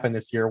not happen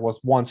this year, was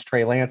once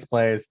Trey Lance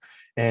plays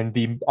and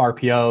the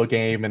RPO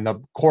game and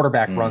the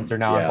quarterback runs are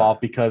now involved,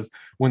 because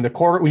when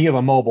you have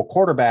a mobile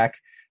quarterback,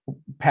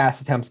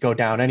 pass attempts go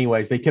down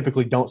anyways. They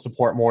typically don't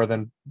support more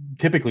than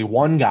typically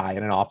one guy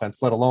in an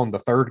offense, let alone the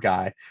third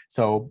guy.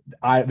 So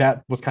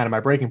that was kind of my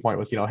breaking point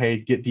was, hey,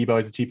 get Debo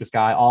as the cheapest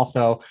guy.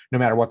 Also, no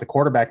matter what the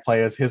quarterback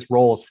play is, his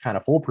role is kind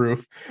of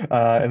foolproof.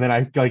 And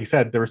then like you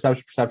said, the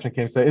reception perception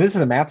came. So this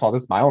isn't Matt's fault.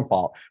 This is my own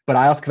fault. But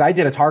because I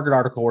did a target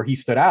article where he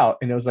stood out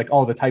and it was like,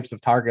 oh, the types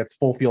of targets,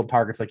 full field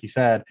targets, like you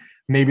said,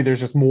 maybe there's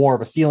just more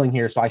of a ceiling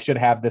here. So I should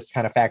have this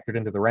kind of factored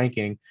into the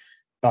ranking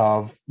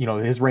of,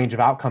 his range of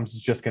outcomes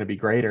is just going to be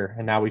greater.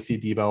 And now we see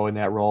Debo in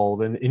that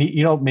role. And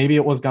he, maybe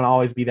it was going to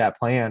always be that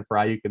plan for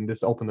Ayuk and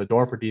this opened the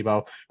door for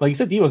Debo. But like you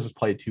said, Debo's just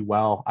played too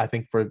well, I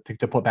think,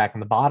 to put back in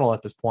the bottle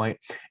at this point.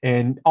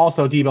 And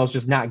also Debo's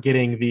just not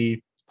getting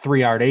the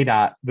 3-yard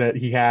ADOT that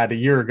he had a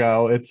year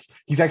ago.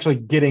 He's actually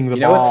getting the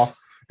ball.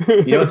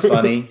 It's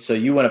funny. So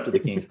you went up to the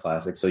Kings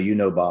Classic. So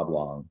Bob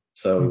Long.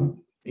 So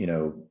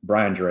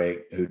Brian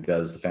Drake, who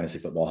does the Fantasy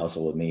Football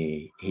Hustle with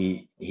me,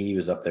 he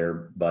was up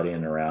there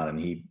buddying around and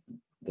he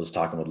was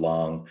talking with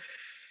Long.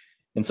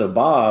 And so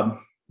Bob,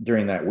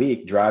 during that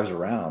week, drives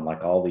around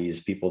like all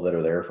these people that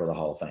are there for the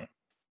Hall of Fame.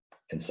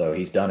 And so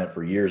he's done it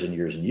for years and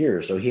years and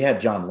years. So he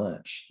had John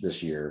Lynch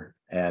this year.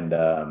 And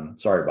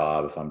sorry,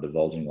 Bob, if I'm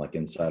divulging like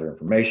insider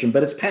information,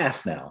 but it's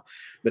past now.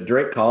 But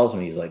Drake calls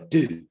me. He's like,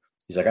 dude,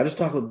 I just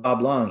talked with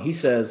Bob Long. He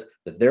says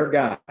that their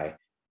guy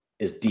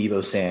is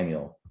Debo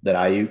Samuel, that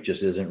Ayuk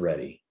just isn't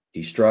ready.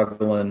 He's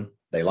struggling.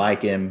 They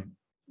like him,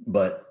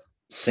 but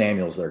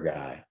Samuel's their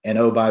guy. And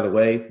oh, by the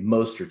way,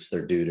 Mostert's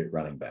their dude at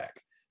running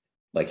back.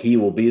 Like he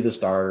will be the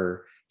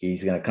starter.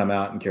 He's going to come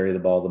out and carry the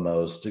ball the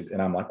most.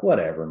 And I'm like,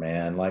 whatever,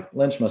 man. Like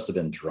Lynch must have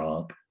been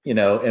drunk,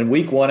 and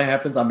week one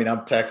happens. I mean,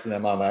 I'm texting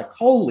him. I'm like,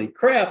 holy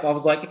crap. I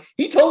was like,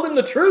 he told him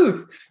the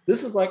truth.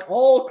 This is like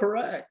all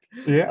correct.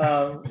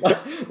 Yeah.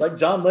 Like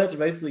John Lynch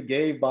basically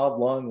gave Bob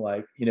Long,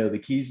 like, the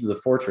keys to the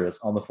fortress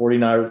on the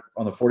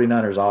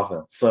 49ers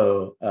offense.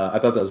 So I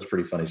thought that was a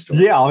pretty funny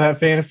story. Yeah. All that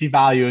fantasy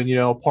value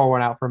and, pour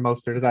one out for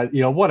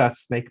Mostert. What a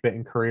snake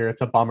bitten career.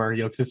 It's a bummer,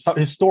 because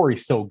his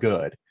story's so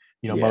good.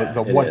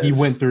 What he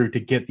went through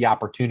to get the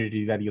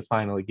opportunity that he was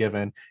finally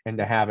given and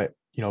to have it,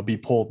 be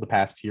pulled the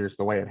past years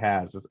the way it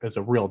has is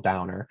a real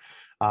downer.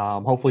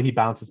 Hopefully he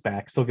bounces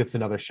back, still gets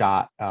another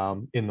shot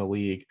in the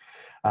league.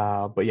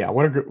 But yeah,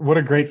 what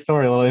a great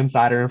story. A little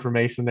insider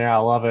information there. I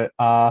love it.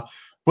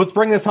 Let's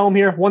bring this home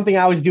here. One thing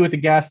I always do with the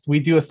guests, we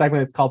do a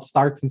segment that's called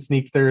Starts and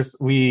Sneaksters.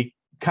 We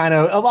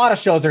a lot of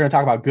shows are going to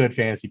talk about good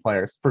fantasy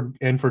players for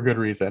good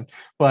reason.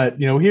 But,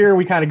 here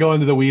we kind of go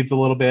into the weeds a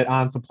little bit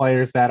on some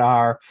players that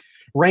are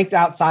ranked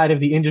outside of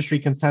the industry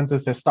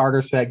consensus as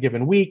starters for that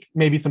given week.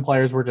 Maybe some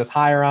players we're just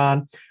higher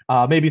on.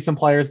 Maybe some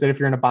players that if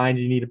you're in a bind,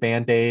 you need a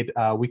Band-Aid.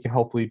 We can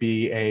hopefully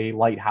be a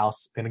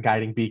lighthouse and a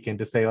guiding beacon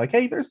to say like,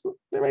 hey, there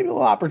may be a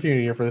little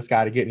opportunity here for this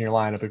guy to get in your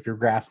lineup if you're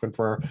grasping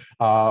for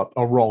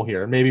a role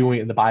here. Maybe when we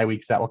in the bye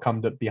weeks that will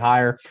come to be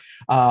higher.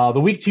 The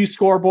week 2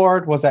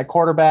 scoreboard was at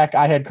quarterback.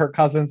 I had Kirk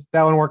Cousins.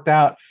 That one worked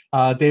out.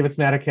 Davis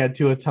Maddock had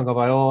Tua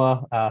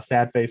Tagovailoa.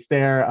 Sad face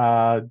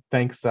there.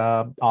 Thanks,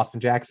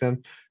 Austin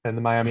Jackson and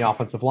the Miami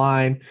offensive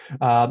line.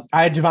 I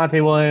had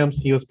Javonte Williams.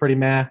 He was pretty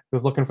meh.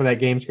 Was looking for that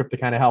game script to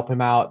kind of help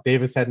him out.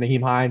 Davis had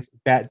Naheem Hines.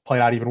 That played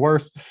out even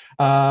worse.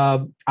 I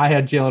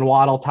had Jalen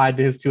Waddle tied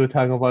to his Tua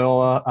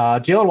Tagovailoa.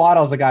 Jalen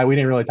Waddle is a guy we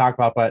didn't really talk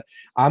about, but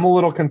I'm a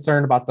little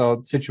concerned about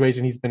the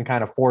situation he's been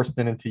kind of forced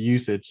into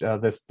usage.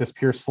 This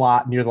pure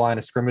slot near the line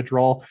of scrimmage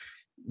role.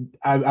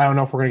 I don't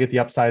know if we're going to get the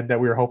upside that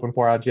we were hoping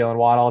for out of Jalen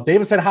Waddle.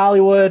 Davis had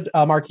Hollywood,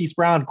 Marquise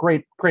Brown,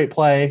 great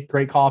play,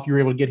 great call. If you were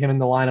able to get him in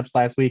the lineups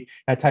last week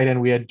at tight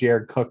end, we had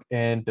Jared Cook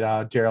and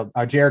Gerald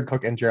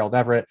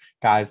Everett,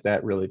 guys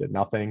that really did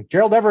nothing.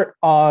 Gerald Everett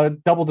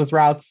doubled his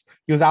routes.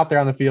 He was out there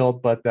on the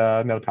field, but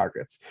no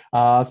targets.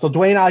 So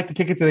Dwayne, I like to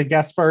kick it to the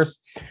guest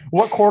first.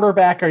 What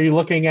quarterback are you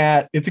looking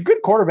at? It's a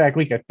good quarterback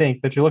week, I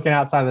think, that you're looking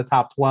outside of the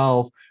top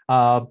 12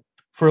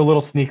 for a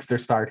little sneakster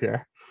start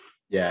here.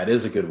 Yeah, it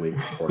is a good week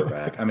for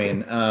quarterback. I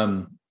mean,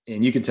 and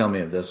you can tell me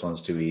if this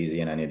one's too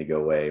easy and I need to go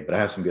away, but I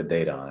have some good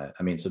data on it.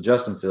 I mean, so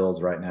Justin Fields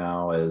right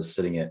now is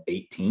sitting at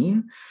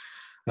 18.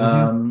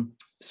 Mm-hmm.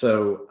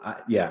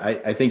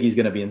 I think he's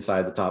going to be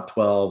inside the top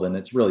 12, and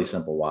it's really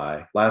simple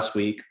why. Last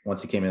week,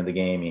 once he came into the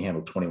game, he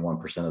handled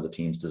 21% of the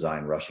team's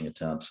designed rushing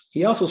attempts.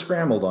 He also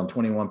scrambled on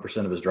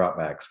 21% of his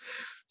dropbacks.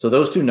 So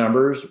those two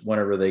numbers,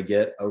 whenever they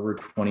get over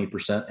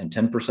 20% and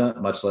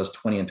 10%, much less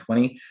 20 and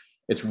 20,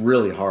 it's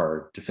really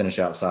hard to finish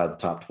outside the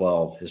top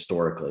 12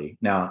 historically.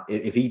 Now,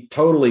 if he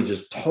totally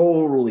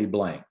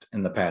blanked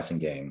in the passing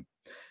game,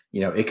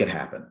 it could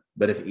happen.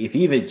 But if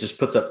he even just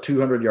puts up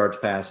 200 yards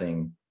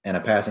passing and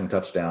a passing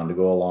touchdown to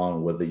go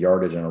along with the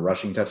yardage and a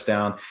rushing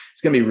touchdown,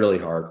 it's going to be really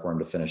hard for him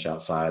to finish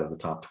outside of the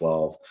top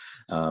 12.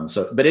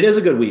 But it is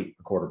a good week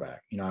for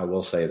quarterback. I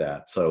will say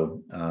that.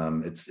 So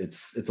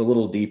it's a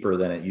little deeper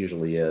than it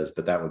usually is,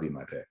 but that would be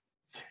my pick.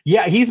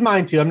 Yeah, he's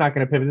mine too. I'm not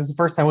going to pivot. This is the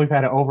first time we've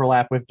had an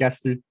overlap with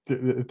guests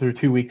through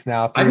 2 weeks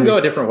now. I can go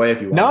a different way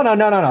if you want.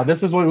 No.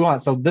 This is what we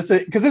want. So this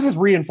is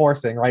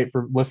reinforcing, right,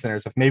 for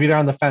listeners. If maybe they're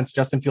on the fence,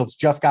 Justin Fields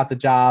just got the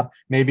job.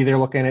 Maybe they're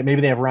looking at,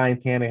 maybe they have Ryan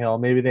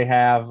Tannehill. Maybe they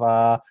have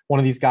one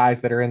of these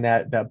guys that are in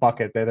that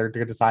bucket that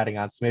they're deciding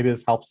on. So maybe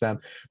this helps them.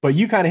 But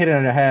you kind of hit it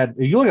on the head.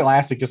 If you look at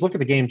last week, just look at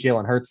the game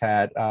Jalen Hurts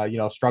had.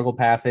 Struggled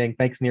passing.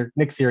 Thanks Nick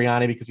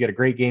Sirianni, because you had a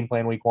great game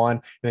plan week 1,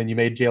 and then you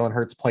made Jalen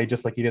Hurts play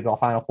just like he did the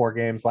final 4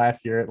 games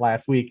last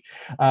week.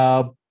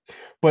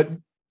 But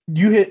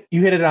you hit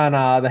it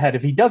on the head.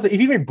 If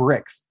he made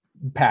bricks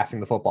passing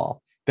the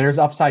football, there's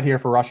upside here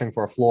for rushing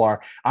for a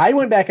floor. I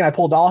went back and I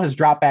pulled all his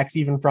dropbacks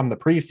even from the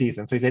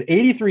preseason. So he's had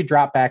 83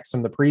 dropbacks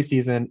from the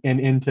preseason and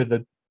into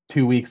the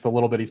 2 weeks, the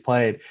little bit he's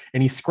played,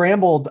 and he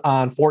scrambled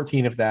on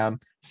 14 of them,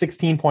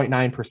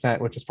 16.9%,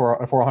 which is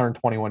for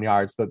 421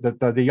 yards.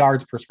 The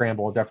yards per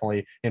scramble are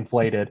definitely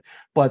inflated,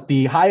 but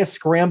the highest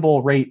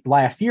scramble rate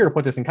last year, to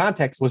put this in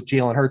context, was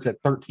Jalen Hurts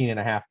at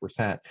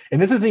 13.5%.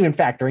 And this isn't even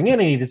factoring in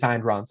any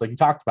designed runs like you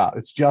talked about.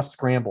 It's just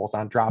scrambles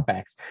on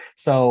dropbacks.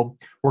 So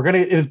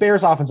his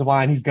Bears offensive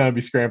line, he's going to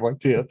be scrambling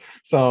too.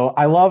 So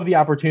I love the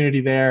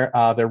opportunity there.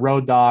 They're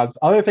road dogs.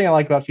 Other thing I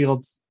like about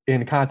Fields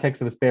in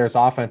context of this Bears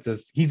offense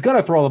is he's going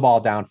to throw the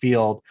ball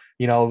downfield,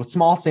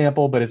 small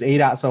sample, but his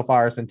ADOT so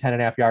far has been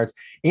 10.5 yards.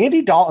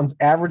 Andy Dalton's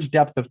average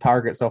depth of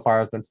target so far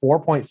has been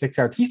 4.6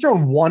 yards. He's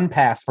thrown one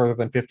pass further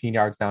than 15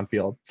 yards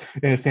downfield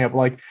in his sample.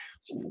 Like,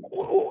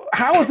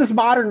 how is this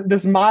modern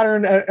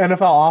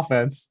NFL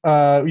offense?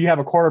 You have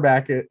a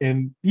quarterback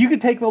and you could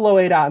take the low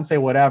ADOT and say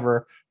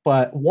whatever,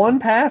 but one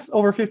pass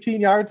over 15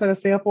 yards on a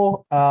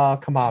sample.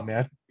 Come on,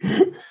 man.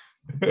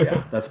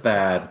 Yeah, that's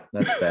bad.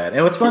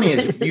 And what's funny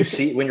is you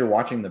see when you're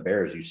watching the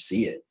Bears, you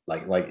see it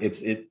like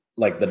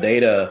the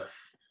data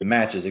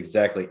matches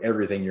exactly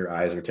everything your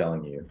eyes are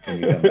telling you when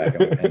you come back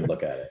and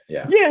look at it.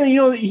 Yeah.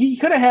 He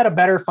could have had a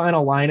better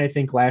final line. I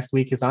think last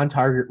week his on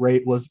target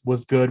rate was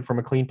good from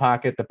a clean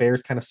pocket. The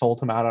Bears kind of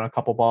sold him out on a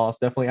couple balls.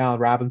 Definitely Allen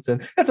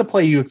Robinson. That's a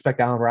play you expect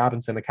Allen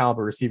Robinson, the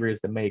caliber receiver, is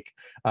to make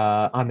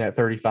on that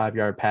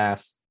 35-yard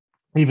pass.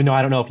 Even though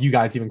I don't know if you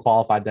guys even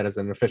qualified that as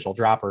an official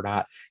drop or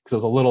not, because it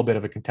was a little bit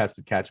of a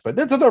contested catch. But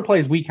there's other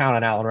plays we count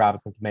on Allen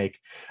Robinson to make.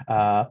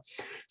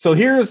 So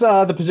here's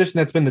the position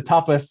that's been the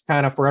toughest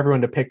kind of for everyone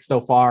to pick so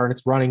far, and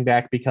it's running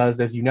back, because,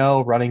 as you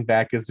know, running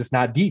back is just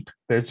not deep.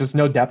 There's just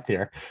no depth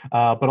here.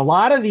 But a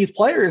lot of these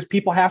players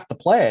people have to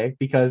play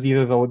because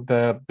either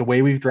the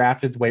way we've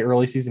drafted, the way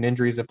early season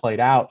injuries have played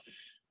out,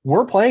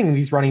 we're playing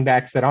these running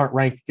backs that aren't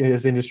ranked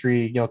as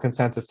industry,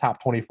 consensus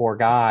top 24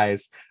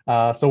 guys.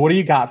 So what do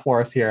you got for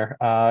us here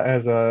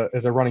as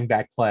a running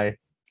back play?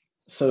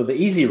 So the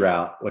easy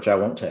route, which I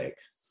won't take,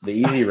 the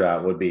easy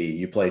route would be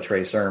you play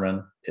Trey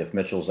Sermon if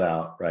Mitchell's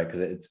out, right? Because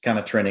it's kind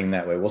of trending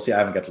that way. We'll see. I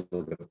haven't got to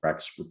look at the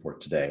practice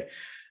report today.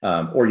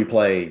 Or you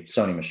play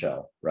Sony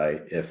Michel,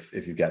 right? If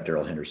you've got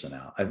Darrell Henderson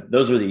out.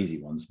 Those are the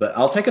easy ones. But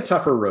I'll take a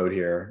tougher road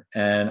here,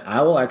 and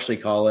I will actually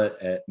call it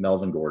at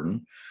Melvin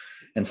Gordon.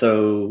 And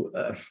so,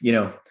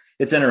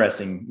 it's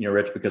interesting,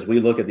 Rich, because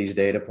we look at these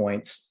data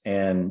points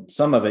and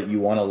some of it you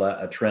want to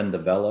let a trend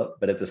develop.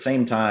 But at the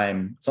same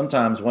time,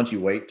 sometimes once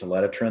you wait to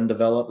let a trend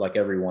develop, like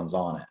everyone's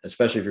on it,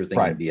 especially if you're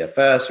thinking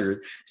DFS or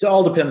it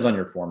all depends on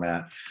your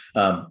format.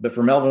 But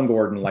for Melvin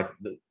Gordon,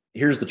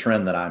 here's the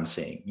trend that I'm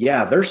seeing.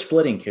 Yeah, they're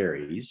splitting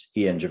carries,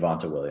 he and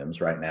Javonte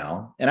Williams right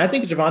now. And I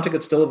think Javonte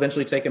could still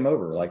eventually take him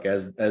over,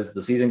 as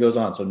the season goes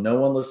on. So no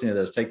one listening to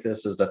this, take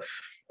this as that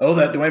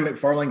Dwayne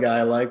McFarland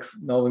guy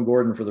likes Melvin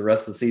Gordon for the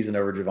rest of the season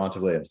over Javonte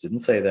Williams. Didn't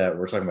say that.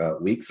 We're talking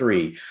about week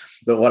 3.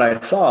 But what I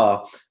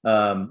saw,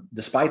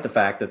 despite the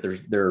fact that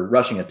their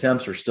rushing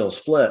attempts are still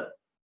split,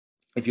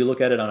 if you look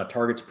at it on a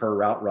targets per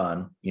route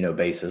run,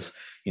 basis,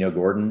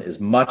 Gordon is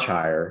much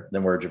higher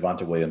than where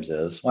Javonte Williams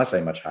is. Well, I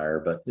say much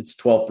higher, but it's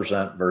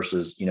 12%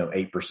 versus,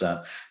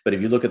 8%. But if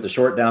you look at the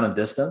short down and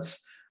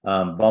distance,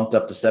 bumped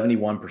up to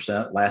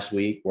 71% last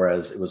week,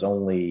 whereas it was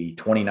only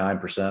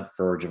 29%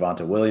 for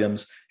Javonte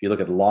Williams. If you look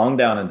at long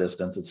down and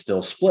distance, it's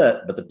still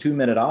split, but the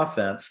 2-minute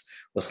offense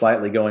was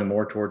slightly going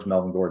more towards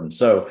Melvin Gordon.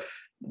 So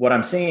what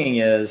I'm seeing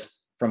is,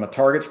 from a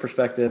targets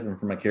perspective and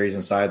from a carries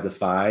inside the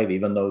 5,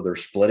 even though they're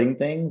splitting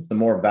things, the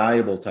more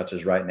valuable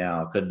touches right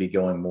now could be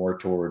going more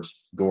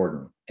towards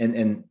Gordon.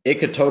 And it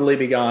could totally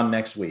be gone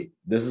next week.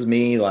 This is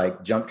me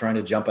trying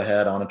to jump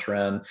ahead on a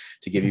trend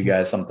to give you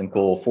guys something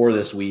cool for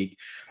this week.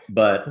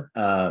 But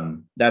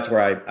that's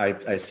where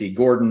I see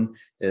Gordon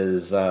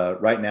is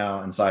right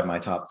now inside my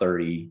top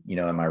 30,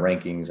 in my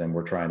rankings. And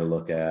we're trying to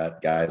look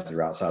at guys that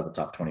are outside the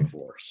top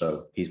 24.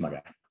 So he's my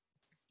guy.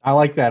 I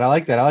like that. I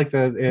like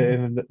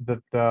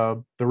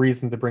the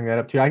reason to bring that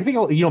up too. I think,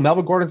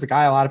 Melvin Gordon's a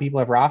guy a lot of people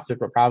have rostered,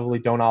 but probably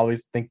don't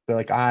always think do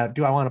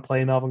I want to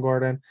play Melvin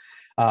Gordon?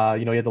 He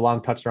had the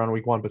long touchdown in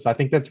week 1, but so I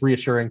think that's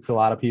reassuring to a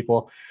lot of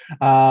people.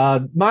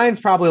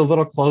 Mine's probably a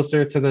little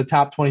closer to the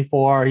top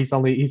 24. He's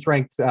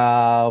ranked, he's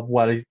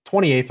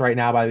 28th right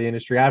now by the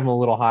industry. I have him a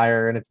little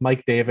higher, and it's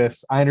Mike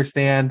Davis. I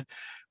understand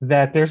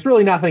that there's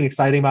really nothing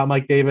exciting about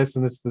Mike Davis,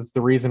 and this is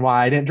the reason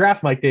why I didn't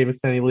draft Mike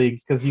Davis in any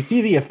leagues, because you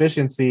see the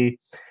efficiency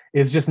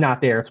is just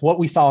not there. It's what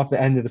we saw at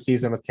the end of the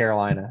season with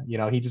Carolina.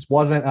 He just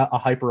wasn't a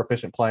hyper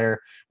efficient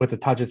player with the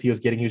touches he was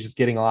getting. He was just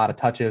getting a lot of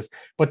touches,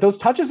 but those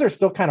touches are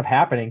still kind of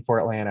happening for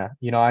Atlanta.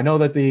 I know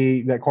that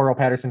that Cordarrelle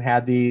Patterson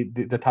had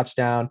the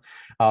touchdown,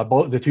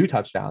 both the 2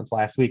 touchdowns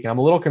last week. And I'm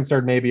a little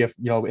concerned maybe if,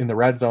 in the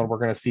red zone, we're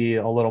going to see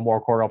a little more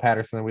Cordarrelle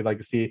Patterson than we'd like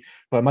to see,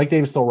 but Mike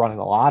Davis still running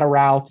a lot of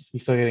routes.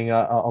 He's still getting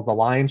the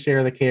lion's share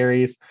of the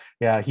carries.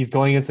 Yeah. He's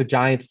going against a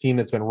Giants team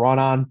that's been run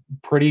on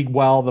pretty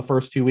well the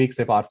first 2 weeks.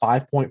 They've allowed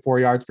 5.4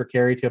 yards per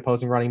carry to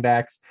opposing running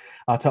backs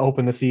to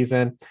open the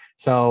season.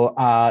 So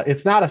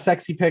it's not a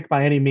sexy pick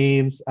by any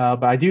means,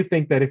 but I do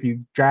think that if you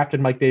drafted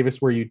Mike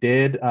Davis where you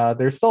did,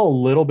 there's still a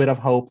little bit of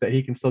hope that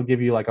he can still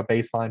give you a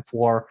baseline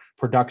floor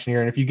production here.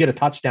 And if you get a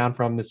touchdown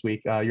from this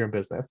week, you're in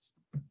business.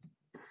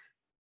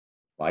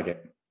 Like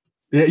it.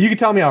 Yeah, you can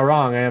tell me how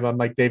wrong I am on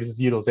Mike Davis's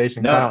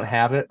utilization because I don't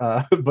have it.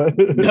 But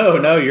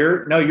no,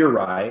 you're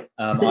right.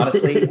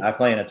 Honestly, I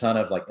play in a ton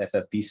of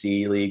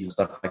FFPC leagues and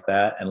stuff like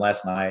that. And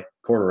last night,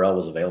 Cordarrelle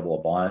was available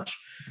a bunch.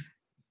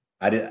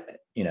 I did,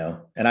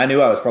 and I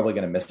knew I was probably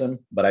going to miss him,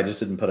 but I just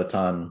didn't put a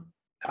ton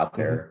out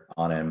there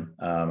on him.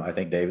 I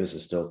think Davis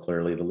is still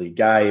clearly the lead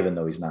guy, even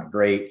though he's not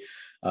great.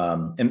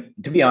 And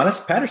to be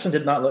honest, Patterson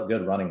did not look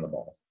good running the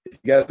ball. If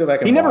you guys go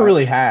back and he never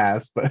really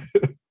has, but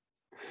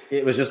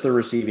it was just the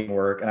receiving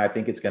work, and I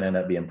think it's going to end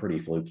up being pretty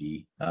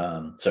fluky.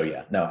 So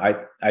yeah, no,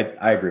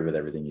 I agree with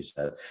everything you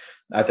said.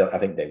 I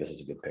think Davis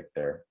is a good pick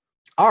there.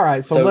 All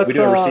right, so let's we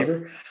do a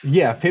receiver.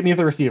 Yeah, hit me with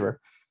the receiver.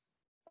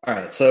 All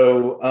right,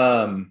 so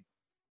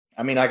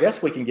I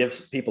guess we can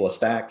give people a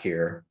stack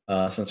here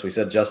since we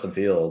said Justin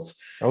Fields.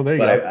 Oh, there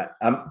you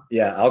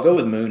go. I'll go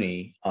with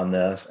Mooney on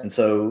this. And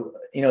so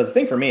the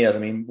thing for me is,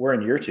 we're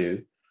in year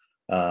 2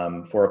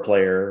 for a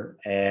player,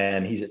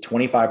 and he's at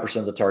 25%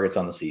 of the targets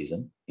on the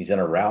season. He's in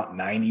a route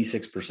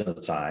 96% of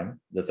the time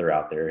that they're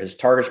out there. His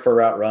targets per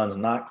route runs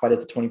not quite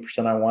at the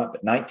 20% I want,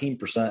 but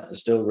 19%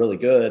 is still really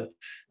good,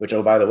 which,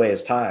 oh, by the way,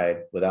 is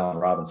tied with Allen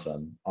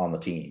Robinson on the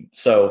team.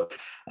 So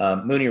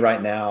Mooney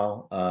right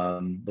now,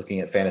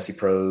 looking at Fantasy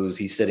Pros,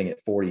 he's sitting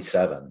at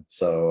 47.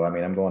 So,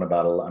 I'm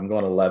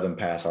going 11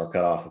 past our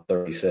cutoff of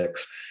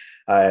 36.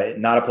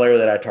 Not a player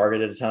that I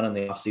targeted a ton in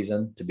the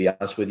offseason, to be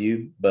honest with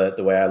you. But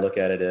the way I look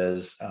at it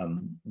is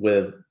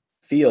with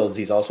Fields,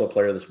 he's also a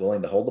player that's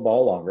willing to hold the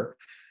ball longer.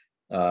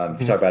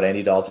 If you talk about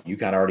Andy Dalton, you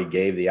kind of already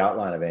gave the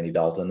outline of Andy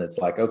Dalton. It's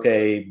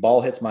okay,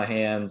 ball hits my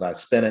hands, I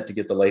spin it to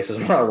get the laces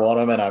where I want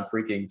them, and I'm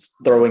freaking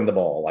throwing the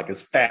ball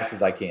as fast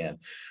as I can.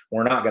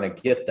 We're not going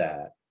to get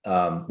that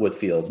with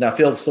Fields. Now,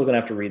 Fields is still going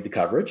to have to read the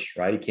coverage,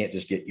 right? He can't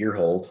just get ear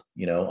hold,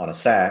 on a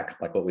sack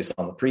like what we saw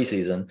in the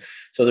preseason.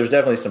 So there's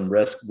definitely some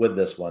risk with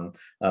this one.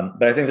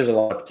 But I think there's a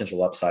lot of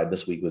potential upside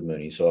this week with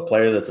Mooney. So a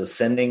player that's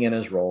ascending in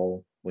his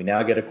role, we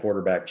now get a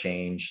quarterback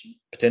change.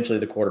 Potentially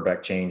the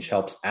quarterback change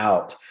helps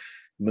out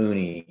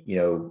Mooney,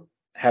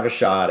 have a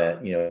shot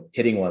at,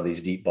 hitting one of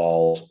these deep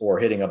balls or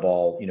hitting a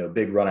ball,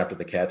 big run after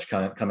the catch,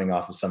 kind of coming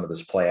off of some of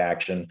this play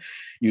action,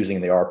 using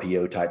the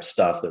RPO type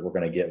stuff that we're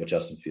going to get with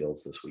Justin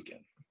Fields this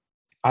weekend.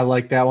 I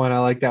like that one.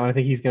 I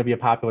think he's going to be a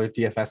popular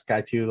DFS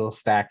guy too, those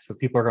stacks, because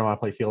people are going to want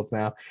to play Fields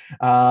now.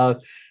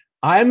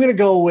 I'm going to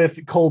go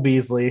with Cole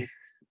Beasley.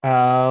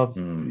 I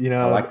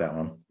like that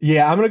one.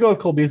 Yeah, I'm going to go with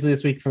Cole Beasley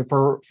this week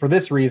for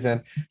this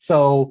reason.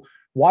 So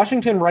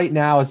Washington right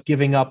now is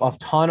giving up a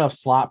ton of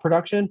slot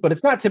production, but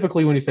it's not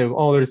typically when you say,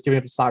 oh, they're just giving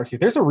up the slot receiver.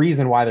 There's a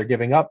reason why they're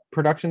giving up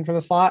production from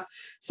the slot.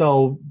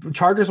 So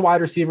Chargers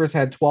wide receivers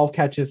had 12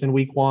 catches in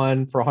week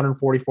 1 for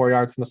 144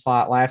 yards in the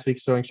slot. Last week,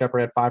 Sterling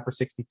Shepard had 5 for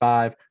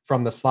 65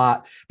 from the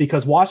slot,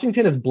 because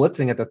Washington is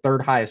blitzing at the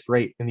 3rd highest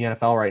rate in the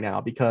NFL right now,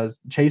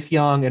 because Chase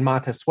Young and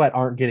Montez Sweat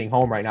aren't getting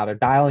home right now. They're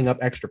dialing up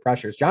extra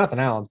pressures. Jonathan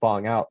Allen's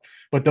balling out,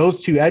 but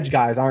those 2 edge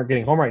guys aren't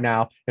getting home right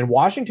now. And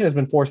Washington has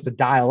been forced to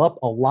dial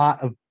up a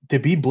lot to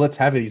be blitz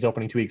heavy these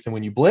opening 2 weeks. And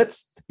when you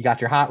blitz, you got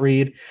your hot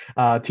read.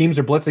 Teams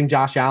are blitzing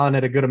Josh Allen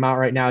at a good amount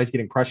right now. He's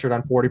getting pressured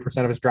on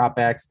 40% of his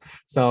dropbacks.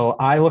 So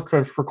I look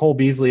for Cole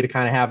Beasley to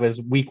kind of have his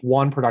week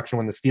 1 production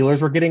when the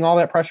Steelers were getting all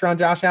that pressure on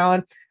Josh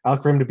Allen. I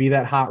look for him to be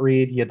that hot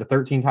read. He had the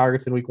 13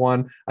 targets in week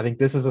 1. I think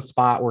this is a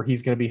spot where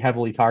he's going to be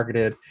heavily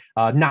targeted,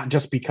 not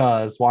just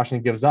because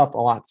Washington gives up a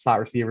lot to slot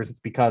receivers. It's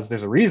because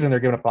there's a reason they're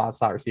giving up a lot of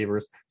slot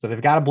receivers. So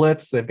they've got to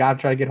blitz. They've got to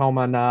try to get home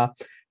on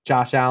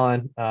Josh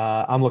Allen.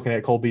 I'm looking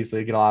at Cole Beasley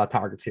to get a lot of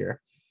targets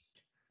here.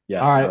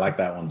 Yeah, all right. I like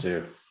that one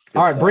too. Good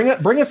all right,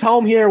 stuff. Bring us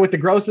home here with the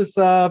grossest,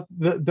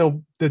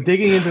 the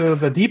digging into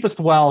the deepest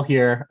well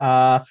here.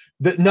 None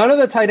of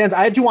the tight ends.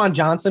 I had Juwan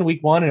Johnson week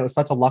 1, and it was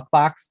such a luck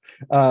box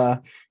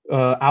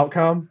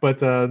outcome. But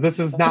this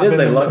is not. It is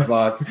a luck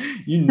box.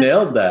 You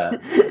nailed that.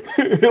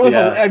 It was.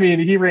 Yeah.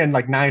 He ran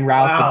like 9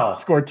 routes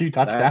and scored 2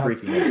 touchdowns.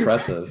 That's freaking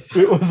impressive.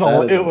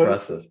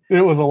 Impressive.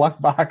 It was a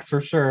luck box for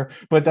sure.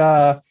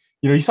 But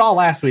you saw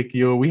last week.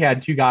 We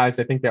had 2 guys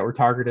I think that were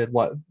targeted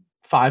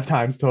 5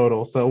 times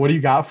total. So what do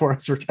you got for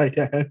us for tight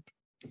end?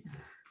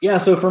 Yeah,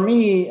 so for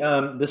me,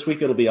 this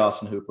week it'll be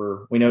Austin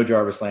Hooper. We know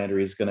Jarvis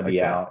Landry is going to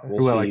be out.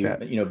 We'll see.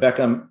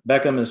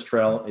 Beckham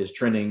is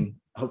trending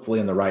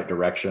hopefully in the right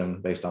direction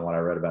based on what I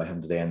read about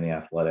him today in The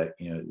Athletic.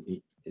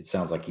 It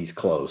sounds like he's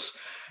close.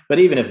 But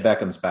even if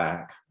Beckham's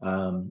back,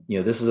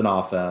 this is an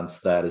offense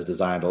that is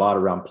designed a lot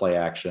around play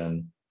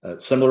action.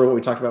 Similar to what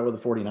we talked about with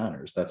the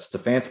 49ers. That's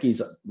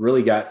Stefanski's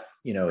really got,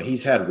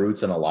 he's had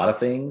roots in a lot of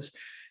things,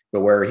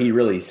 but where he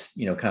really,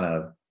 kind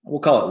of, we'll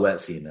call it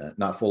wet cement,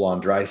 not full on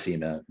dry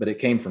cement, but it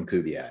came from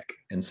Kubiak.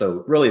 And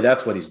so really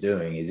that's what he's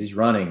doing is he's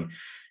running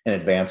an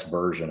advanced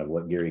version of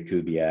what Gary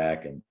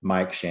Kubiak and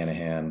Mike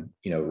Shanahan,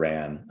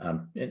 ran, a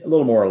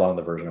little more along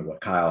the version of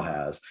what Kyle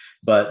has.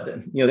 But,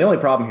 the only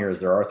problem here is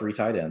there are 3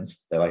 tight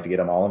ends. They like to get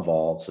them all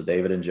involved. So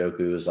David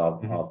Njoku is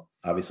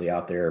obviously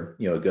out there,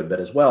 a good bit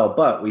as well.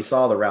 But we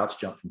saw the routes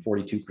jump from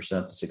 42%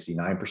 to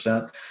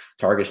 69%.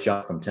 Targets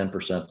jump from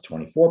 10% to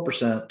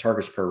 24%.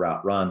 Targets per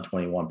route run,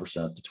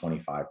 21% to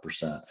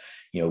 25%,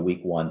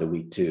 week 1 to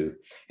week 2.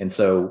 And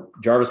so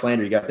Jarvis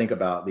Landry, you got to think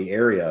about the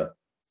area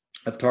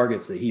of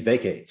targets that he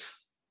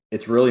vacates.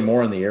 It's really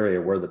more in the area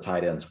where the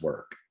tight ends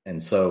work.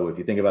 And so if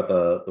you think about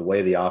the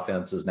way the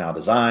offense is now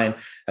designed,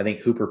 I think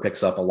Hooper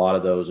picks up a lot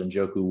of those and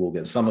Njoku will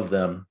get some of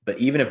them. But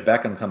even if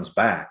Beckham comes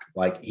back,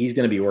 he's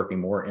going to be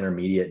working more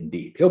intermediate and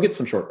deep. He'll get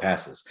some short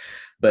passes,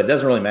 but it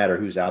doesn't really matter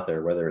who's out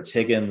there, whether it's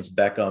Higgins,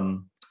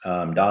 Beckham,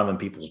 Donovan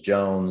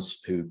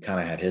Peoples-Jones, who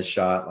kind of had his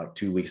shot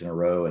 2 weeks in a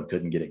row and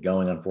couldn't get it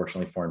going,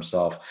 unfortunately for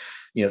himself.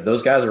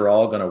 Those guys are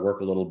all going to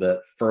work a little bit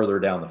further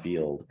down the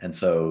field. And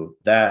so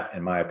that,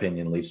 in my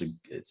opinion, leaves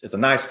it's a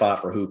nice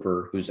spot for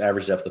Hooper, whose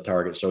average depth of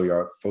target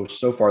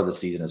so far this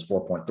season is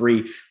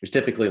 4.3, which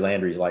typically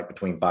Landry's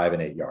between 5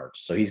 and 8 yards.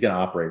 So he's going to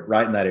operate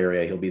right in that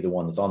area. He'll be the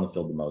one that's on the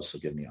field the most. So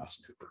give me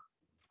Austin Hooper.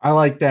 I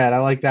like that. I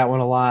like that one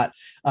a lot.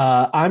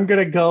 I'm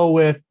going to go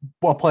with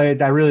a play.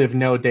 I really have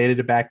no data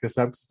to back this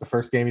up because it's the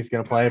first game he's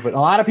going to play, but a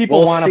lot of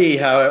people want to see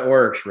how it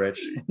works,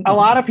 Rich. A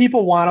lot of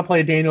people want to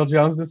play Daniel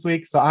Jones this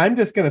week. So I'm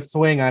just going to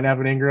swing on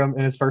Evan Ingram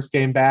in his first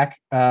game back.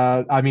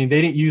 They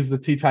didn't use the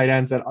 2 tight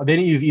ends. They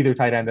didn't use either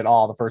tight end at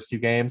all the first 2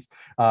 games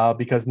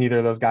because neither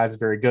of those guys are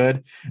very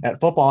good at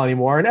football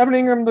anymore. And Evan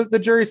Ingram, the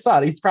jury's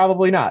set. He's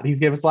probably not. He's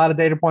given us a lot of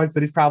data points that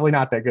he's probably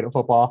not that good at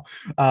football.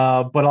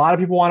 But a lot of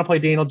people want to play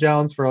Daniel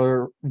Jones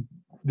for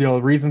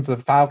reasons of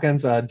the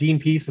Falcons. Dean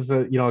Pease is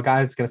a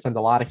guy that's going to send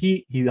a lot of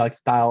heat. He likes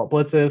to dial up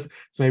blitzes,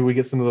 so maybe we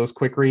get some of those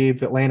quick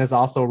reads. Atlanta's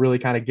also really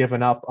kind of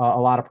given up a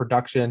lot of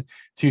production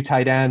to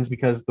tight ends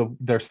because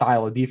their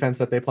style of defense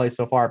that they play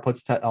so far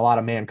puts a lot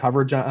of man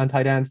coverage on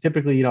tight ends.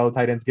 Typically,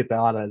 tight ends get a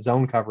lot of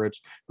zone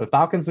coverage, but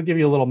Falcons will give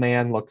you a little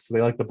man look, so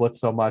they like the blitz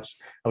so much.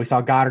 We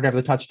saw Goddard have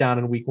the touchdown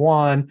in week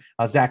 1.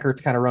 Zach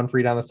Ertz kind of run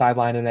free down the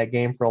sideline in that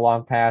game for a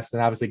long pass,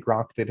 and obviously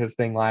Gronk did his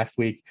thing last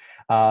week.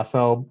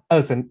 So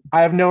listen,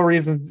 I have no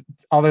reason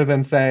other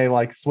than say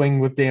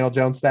swing with Daniel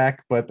Jones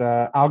stack, but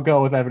I'll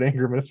go with Evan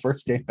Ingram in his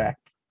first game back.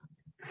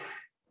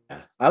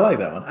 I like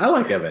that one. I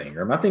like Evan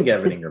Ingram. I think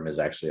Evan Ingram is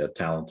actually a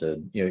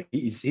talented,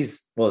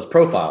 his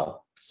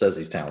profile says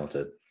he's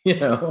talented.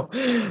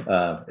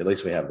 At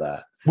least we have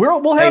that.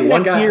 We'll have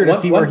next year to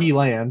see where he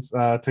lands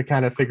to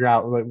kind of figure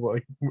out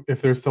like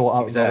if there's still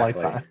out the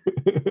lights on.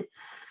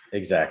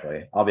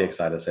 Exactly. I'll be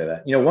excited to say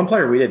that. One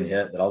player we didn't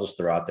hit that I'll just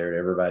throw out there to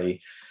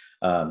everybody,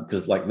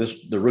 because like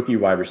the rookie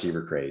wide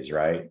receiver craze,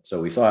 right?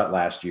 So we saw it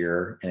last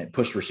year and it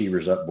pushed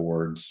receivers up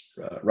boards,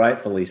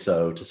 rightfully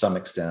so to some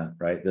extent,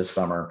 right, this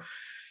summer.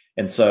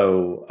 And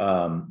so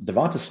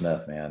Devonta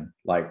Smith, man,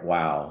 like,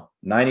 wow,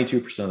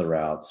 92% of the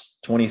routes,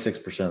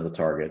 26% of the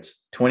targets,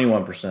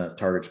 21%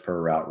 targets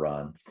per route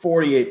run,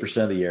 48%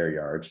 of the air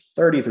yards,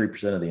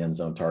 33% of the end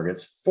zone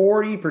targets,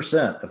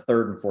 40% of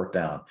third and fourth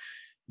down.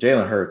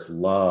 Jalen Hurts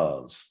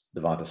loves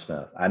Devonta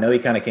Smith. I know he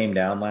kind of came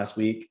down last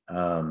week,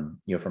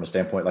 from a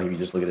standpoint, like if you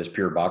just look at his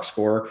pure box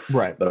score,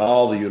 right? But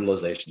all the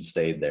utilization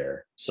stayed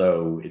there.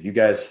 So if you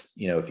guys,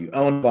 if you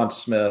own Devonta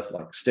Smith,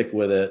 like stick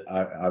with it.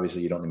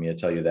 Obviously, you don't need me to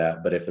tell you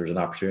that, but if there's an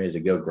opportunity to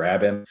go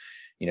grab him,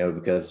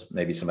 because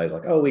maybe somebody's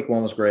like, oh, week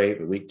 1 was great,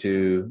 but week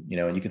 2,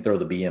 and you can throw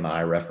the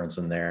BMI reference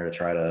in there to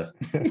try to,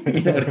 to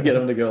get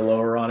him to go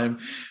lower on him.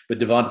 But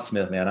Devonta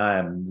Smith, man, I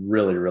am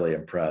really, really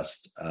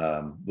impressed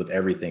with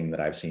everything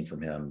that I've seen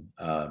from him.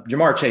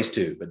 Jamar Chase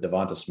too, but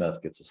Devonta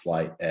Smith gets a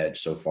slight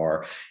edge so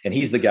far. And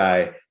he's the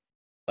guy,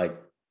 like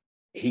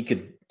he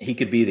could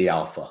be the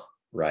alpha,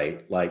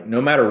 right? Like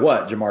no matter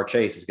what, Jamar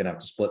Chase is going to have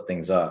to split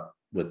things up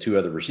with 2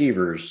 other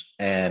receivers.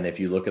 And if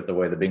you look at the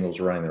way the Bengals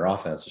are running their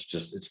offense,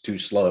 it's too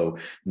slow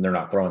and they're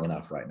not throwing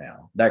enough right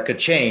now. That could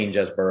change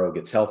as Burrow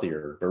gets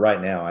healthier. But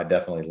right now, I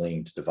definitely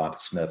lean to Devonta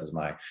Smith as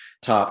my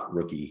top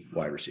rookie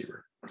wide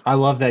receiver. I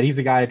love that. He's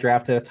a guy I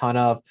drafted a ton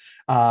of.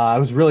 I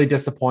was really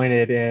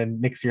disappointed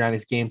in Nick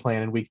Sirianni's game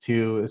plan in week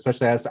 2,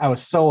 especially as I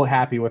was so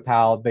happy with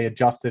how they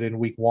adjusted in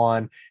week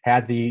 1,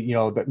 had the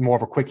more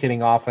of a quick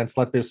hitting offense,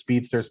 let those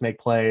speedsters make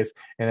plays.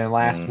 And then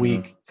last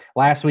week,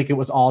 it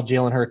was all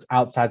Jalen Hurts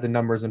outside the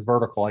numbers and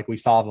vertical, like we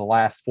saw in the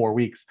last 4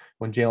 weeks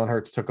when Jalen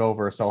Hurts took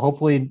over. So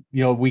hopefully,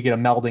 we get a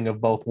melding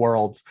of both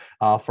worlds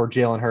for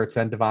Jalen Hurts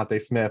and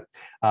Devonta Smith,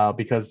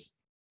 because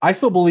I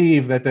still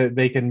believe that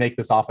they can make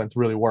this offense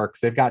really work.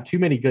 They've got too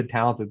many good,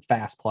 talented,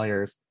 fast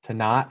players to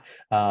not.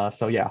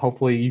 So yeah,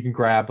 hopefully you can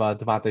grab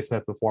Devonta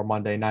Smith before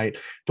Monday night.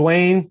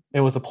 Dwayne,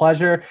 it was a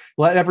pleasure.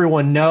 Let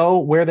everyone know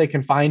where they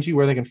can find you,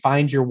 where they can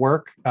find your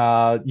work.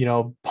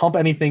 Pump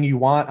anything you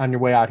want on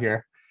your way out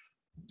here.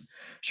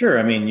 Sure.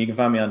 I mean, you can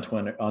find me on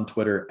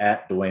Twitter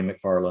at Dwayne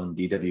McFarland,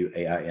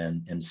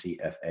 DWAIN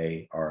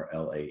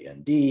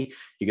MCFARLAND.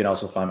 You can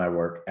also find my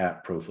work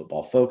at Pro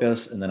Football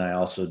Focus. And then I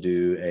also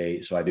do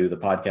I do the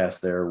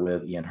podcast there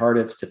with Ian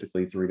Harditz,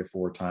 typically 3 to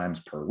 4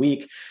 times per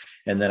week.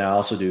 And then I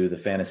also do the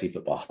Fantasy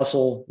Football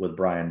Hustle with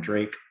Brian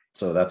Drake.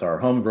 So that's our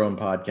homegrown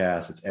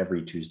podcast. It's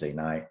every Tuesday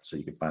night. So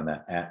you can find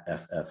that at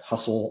FF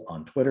Hustle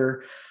on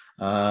Twitter.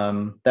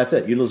 That's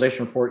it.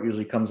 Utilization report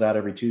usually comes out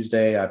every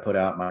Tuesday. I put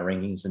out my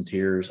rankings and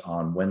tiers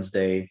on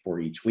Wednesday for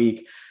each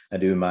week. I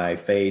do my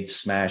fades,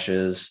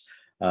 smashes,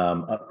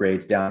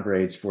 upgrades,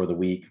 downgrades for the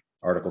week.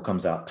 Article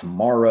comes out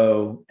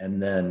tomorrow.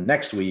 And then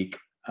next week,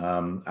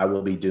 I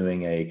will be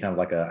doing a kind of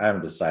like I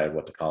haven't decided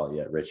what to call it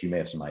yet, Rich. You may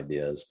have some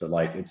ideas, but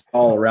like it's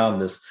all around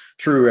this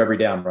true every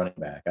down running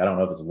back. I don't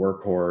know if it's a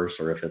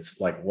workhorse or if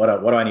it's like, what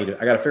do I need to,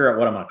 I got to figure out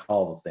what I'm going to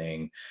call the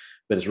thing,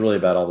 but it's really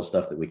about all the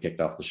stuff that we kicked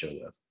off the show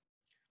with.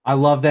 I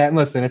love that. And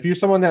listen, if you're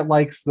someone that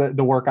likes the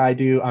work I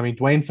do, I mean,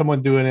 Dwayne's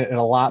someone doing it at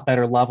a lot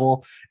better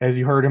level, as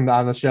you heard him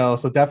on the show.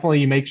 So definitely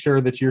you make sure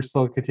that you're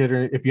still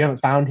considering, if you haven't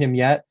found him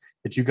yet,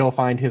 that you go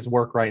find his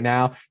work right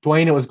now.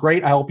 Dwayne, it was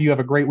great. I hope you have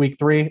a great week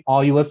 3.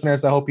 All you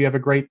listeners, I hope you have a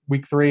great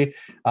week 3.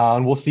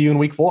 And we'll see you in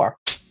week 4.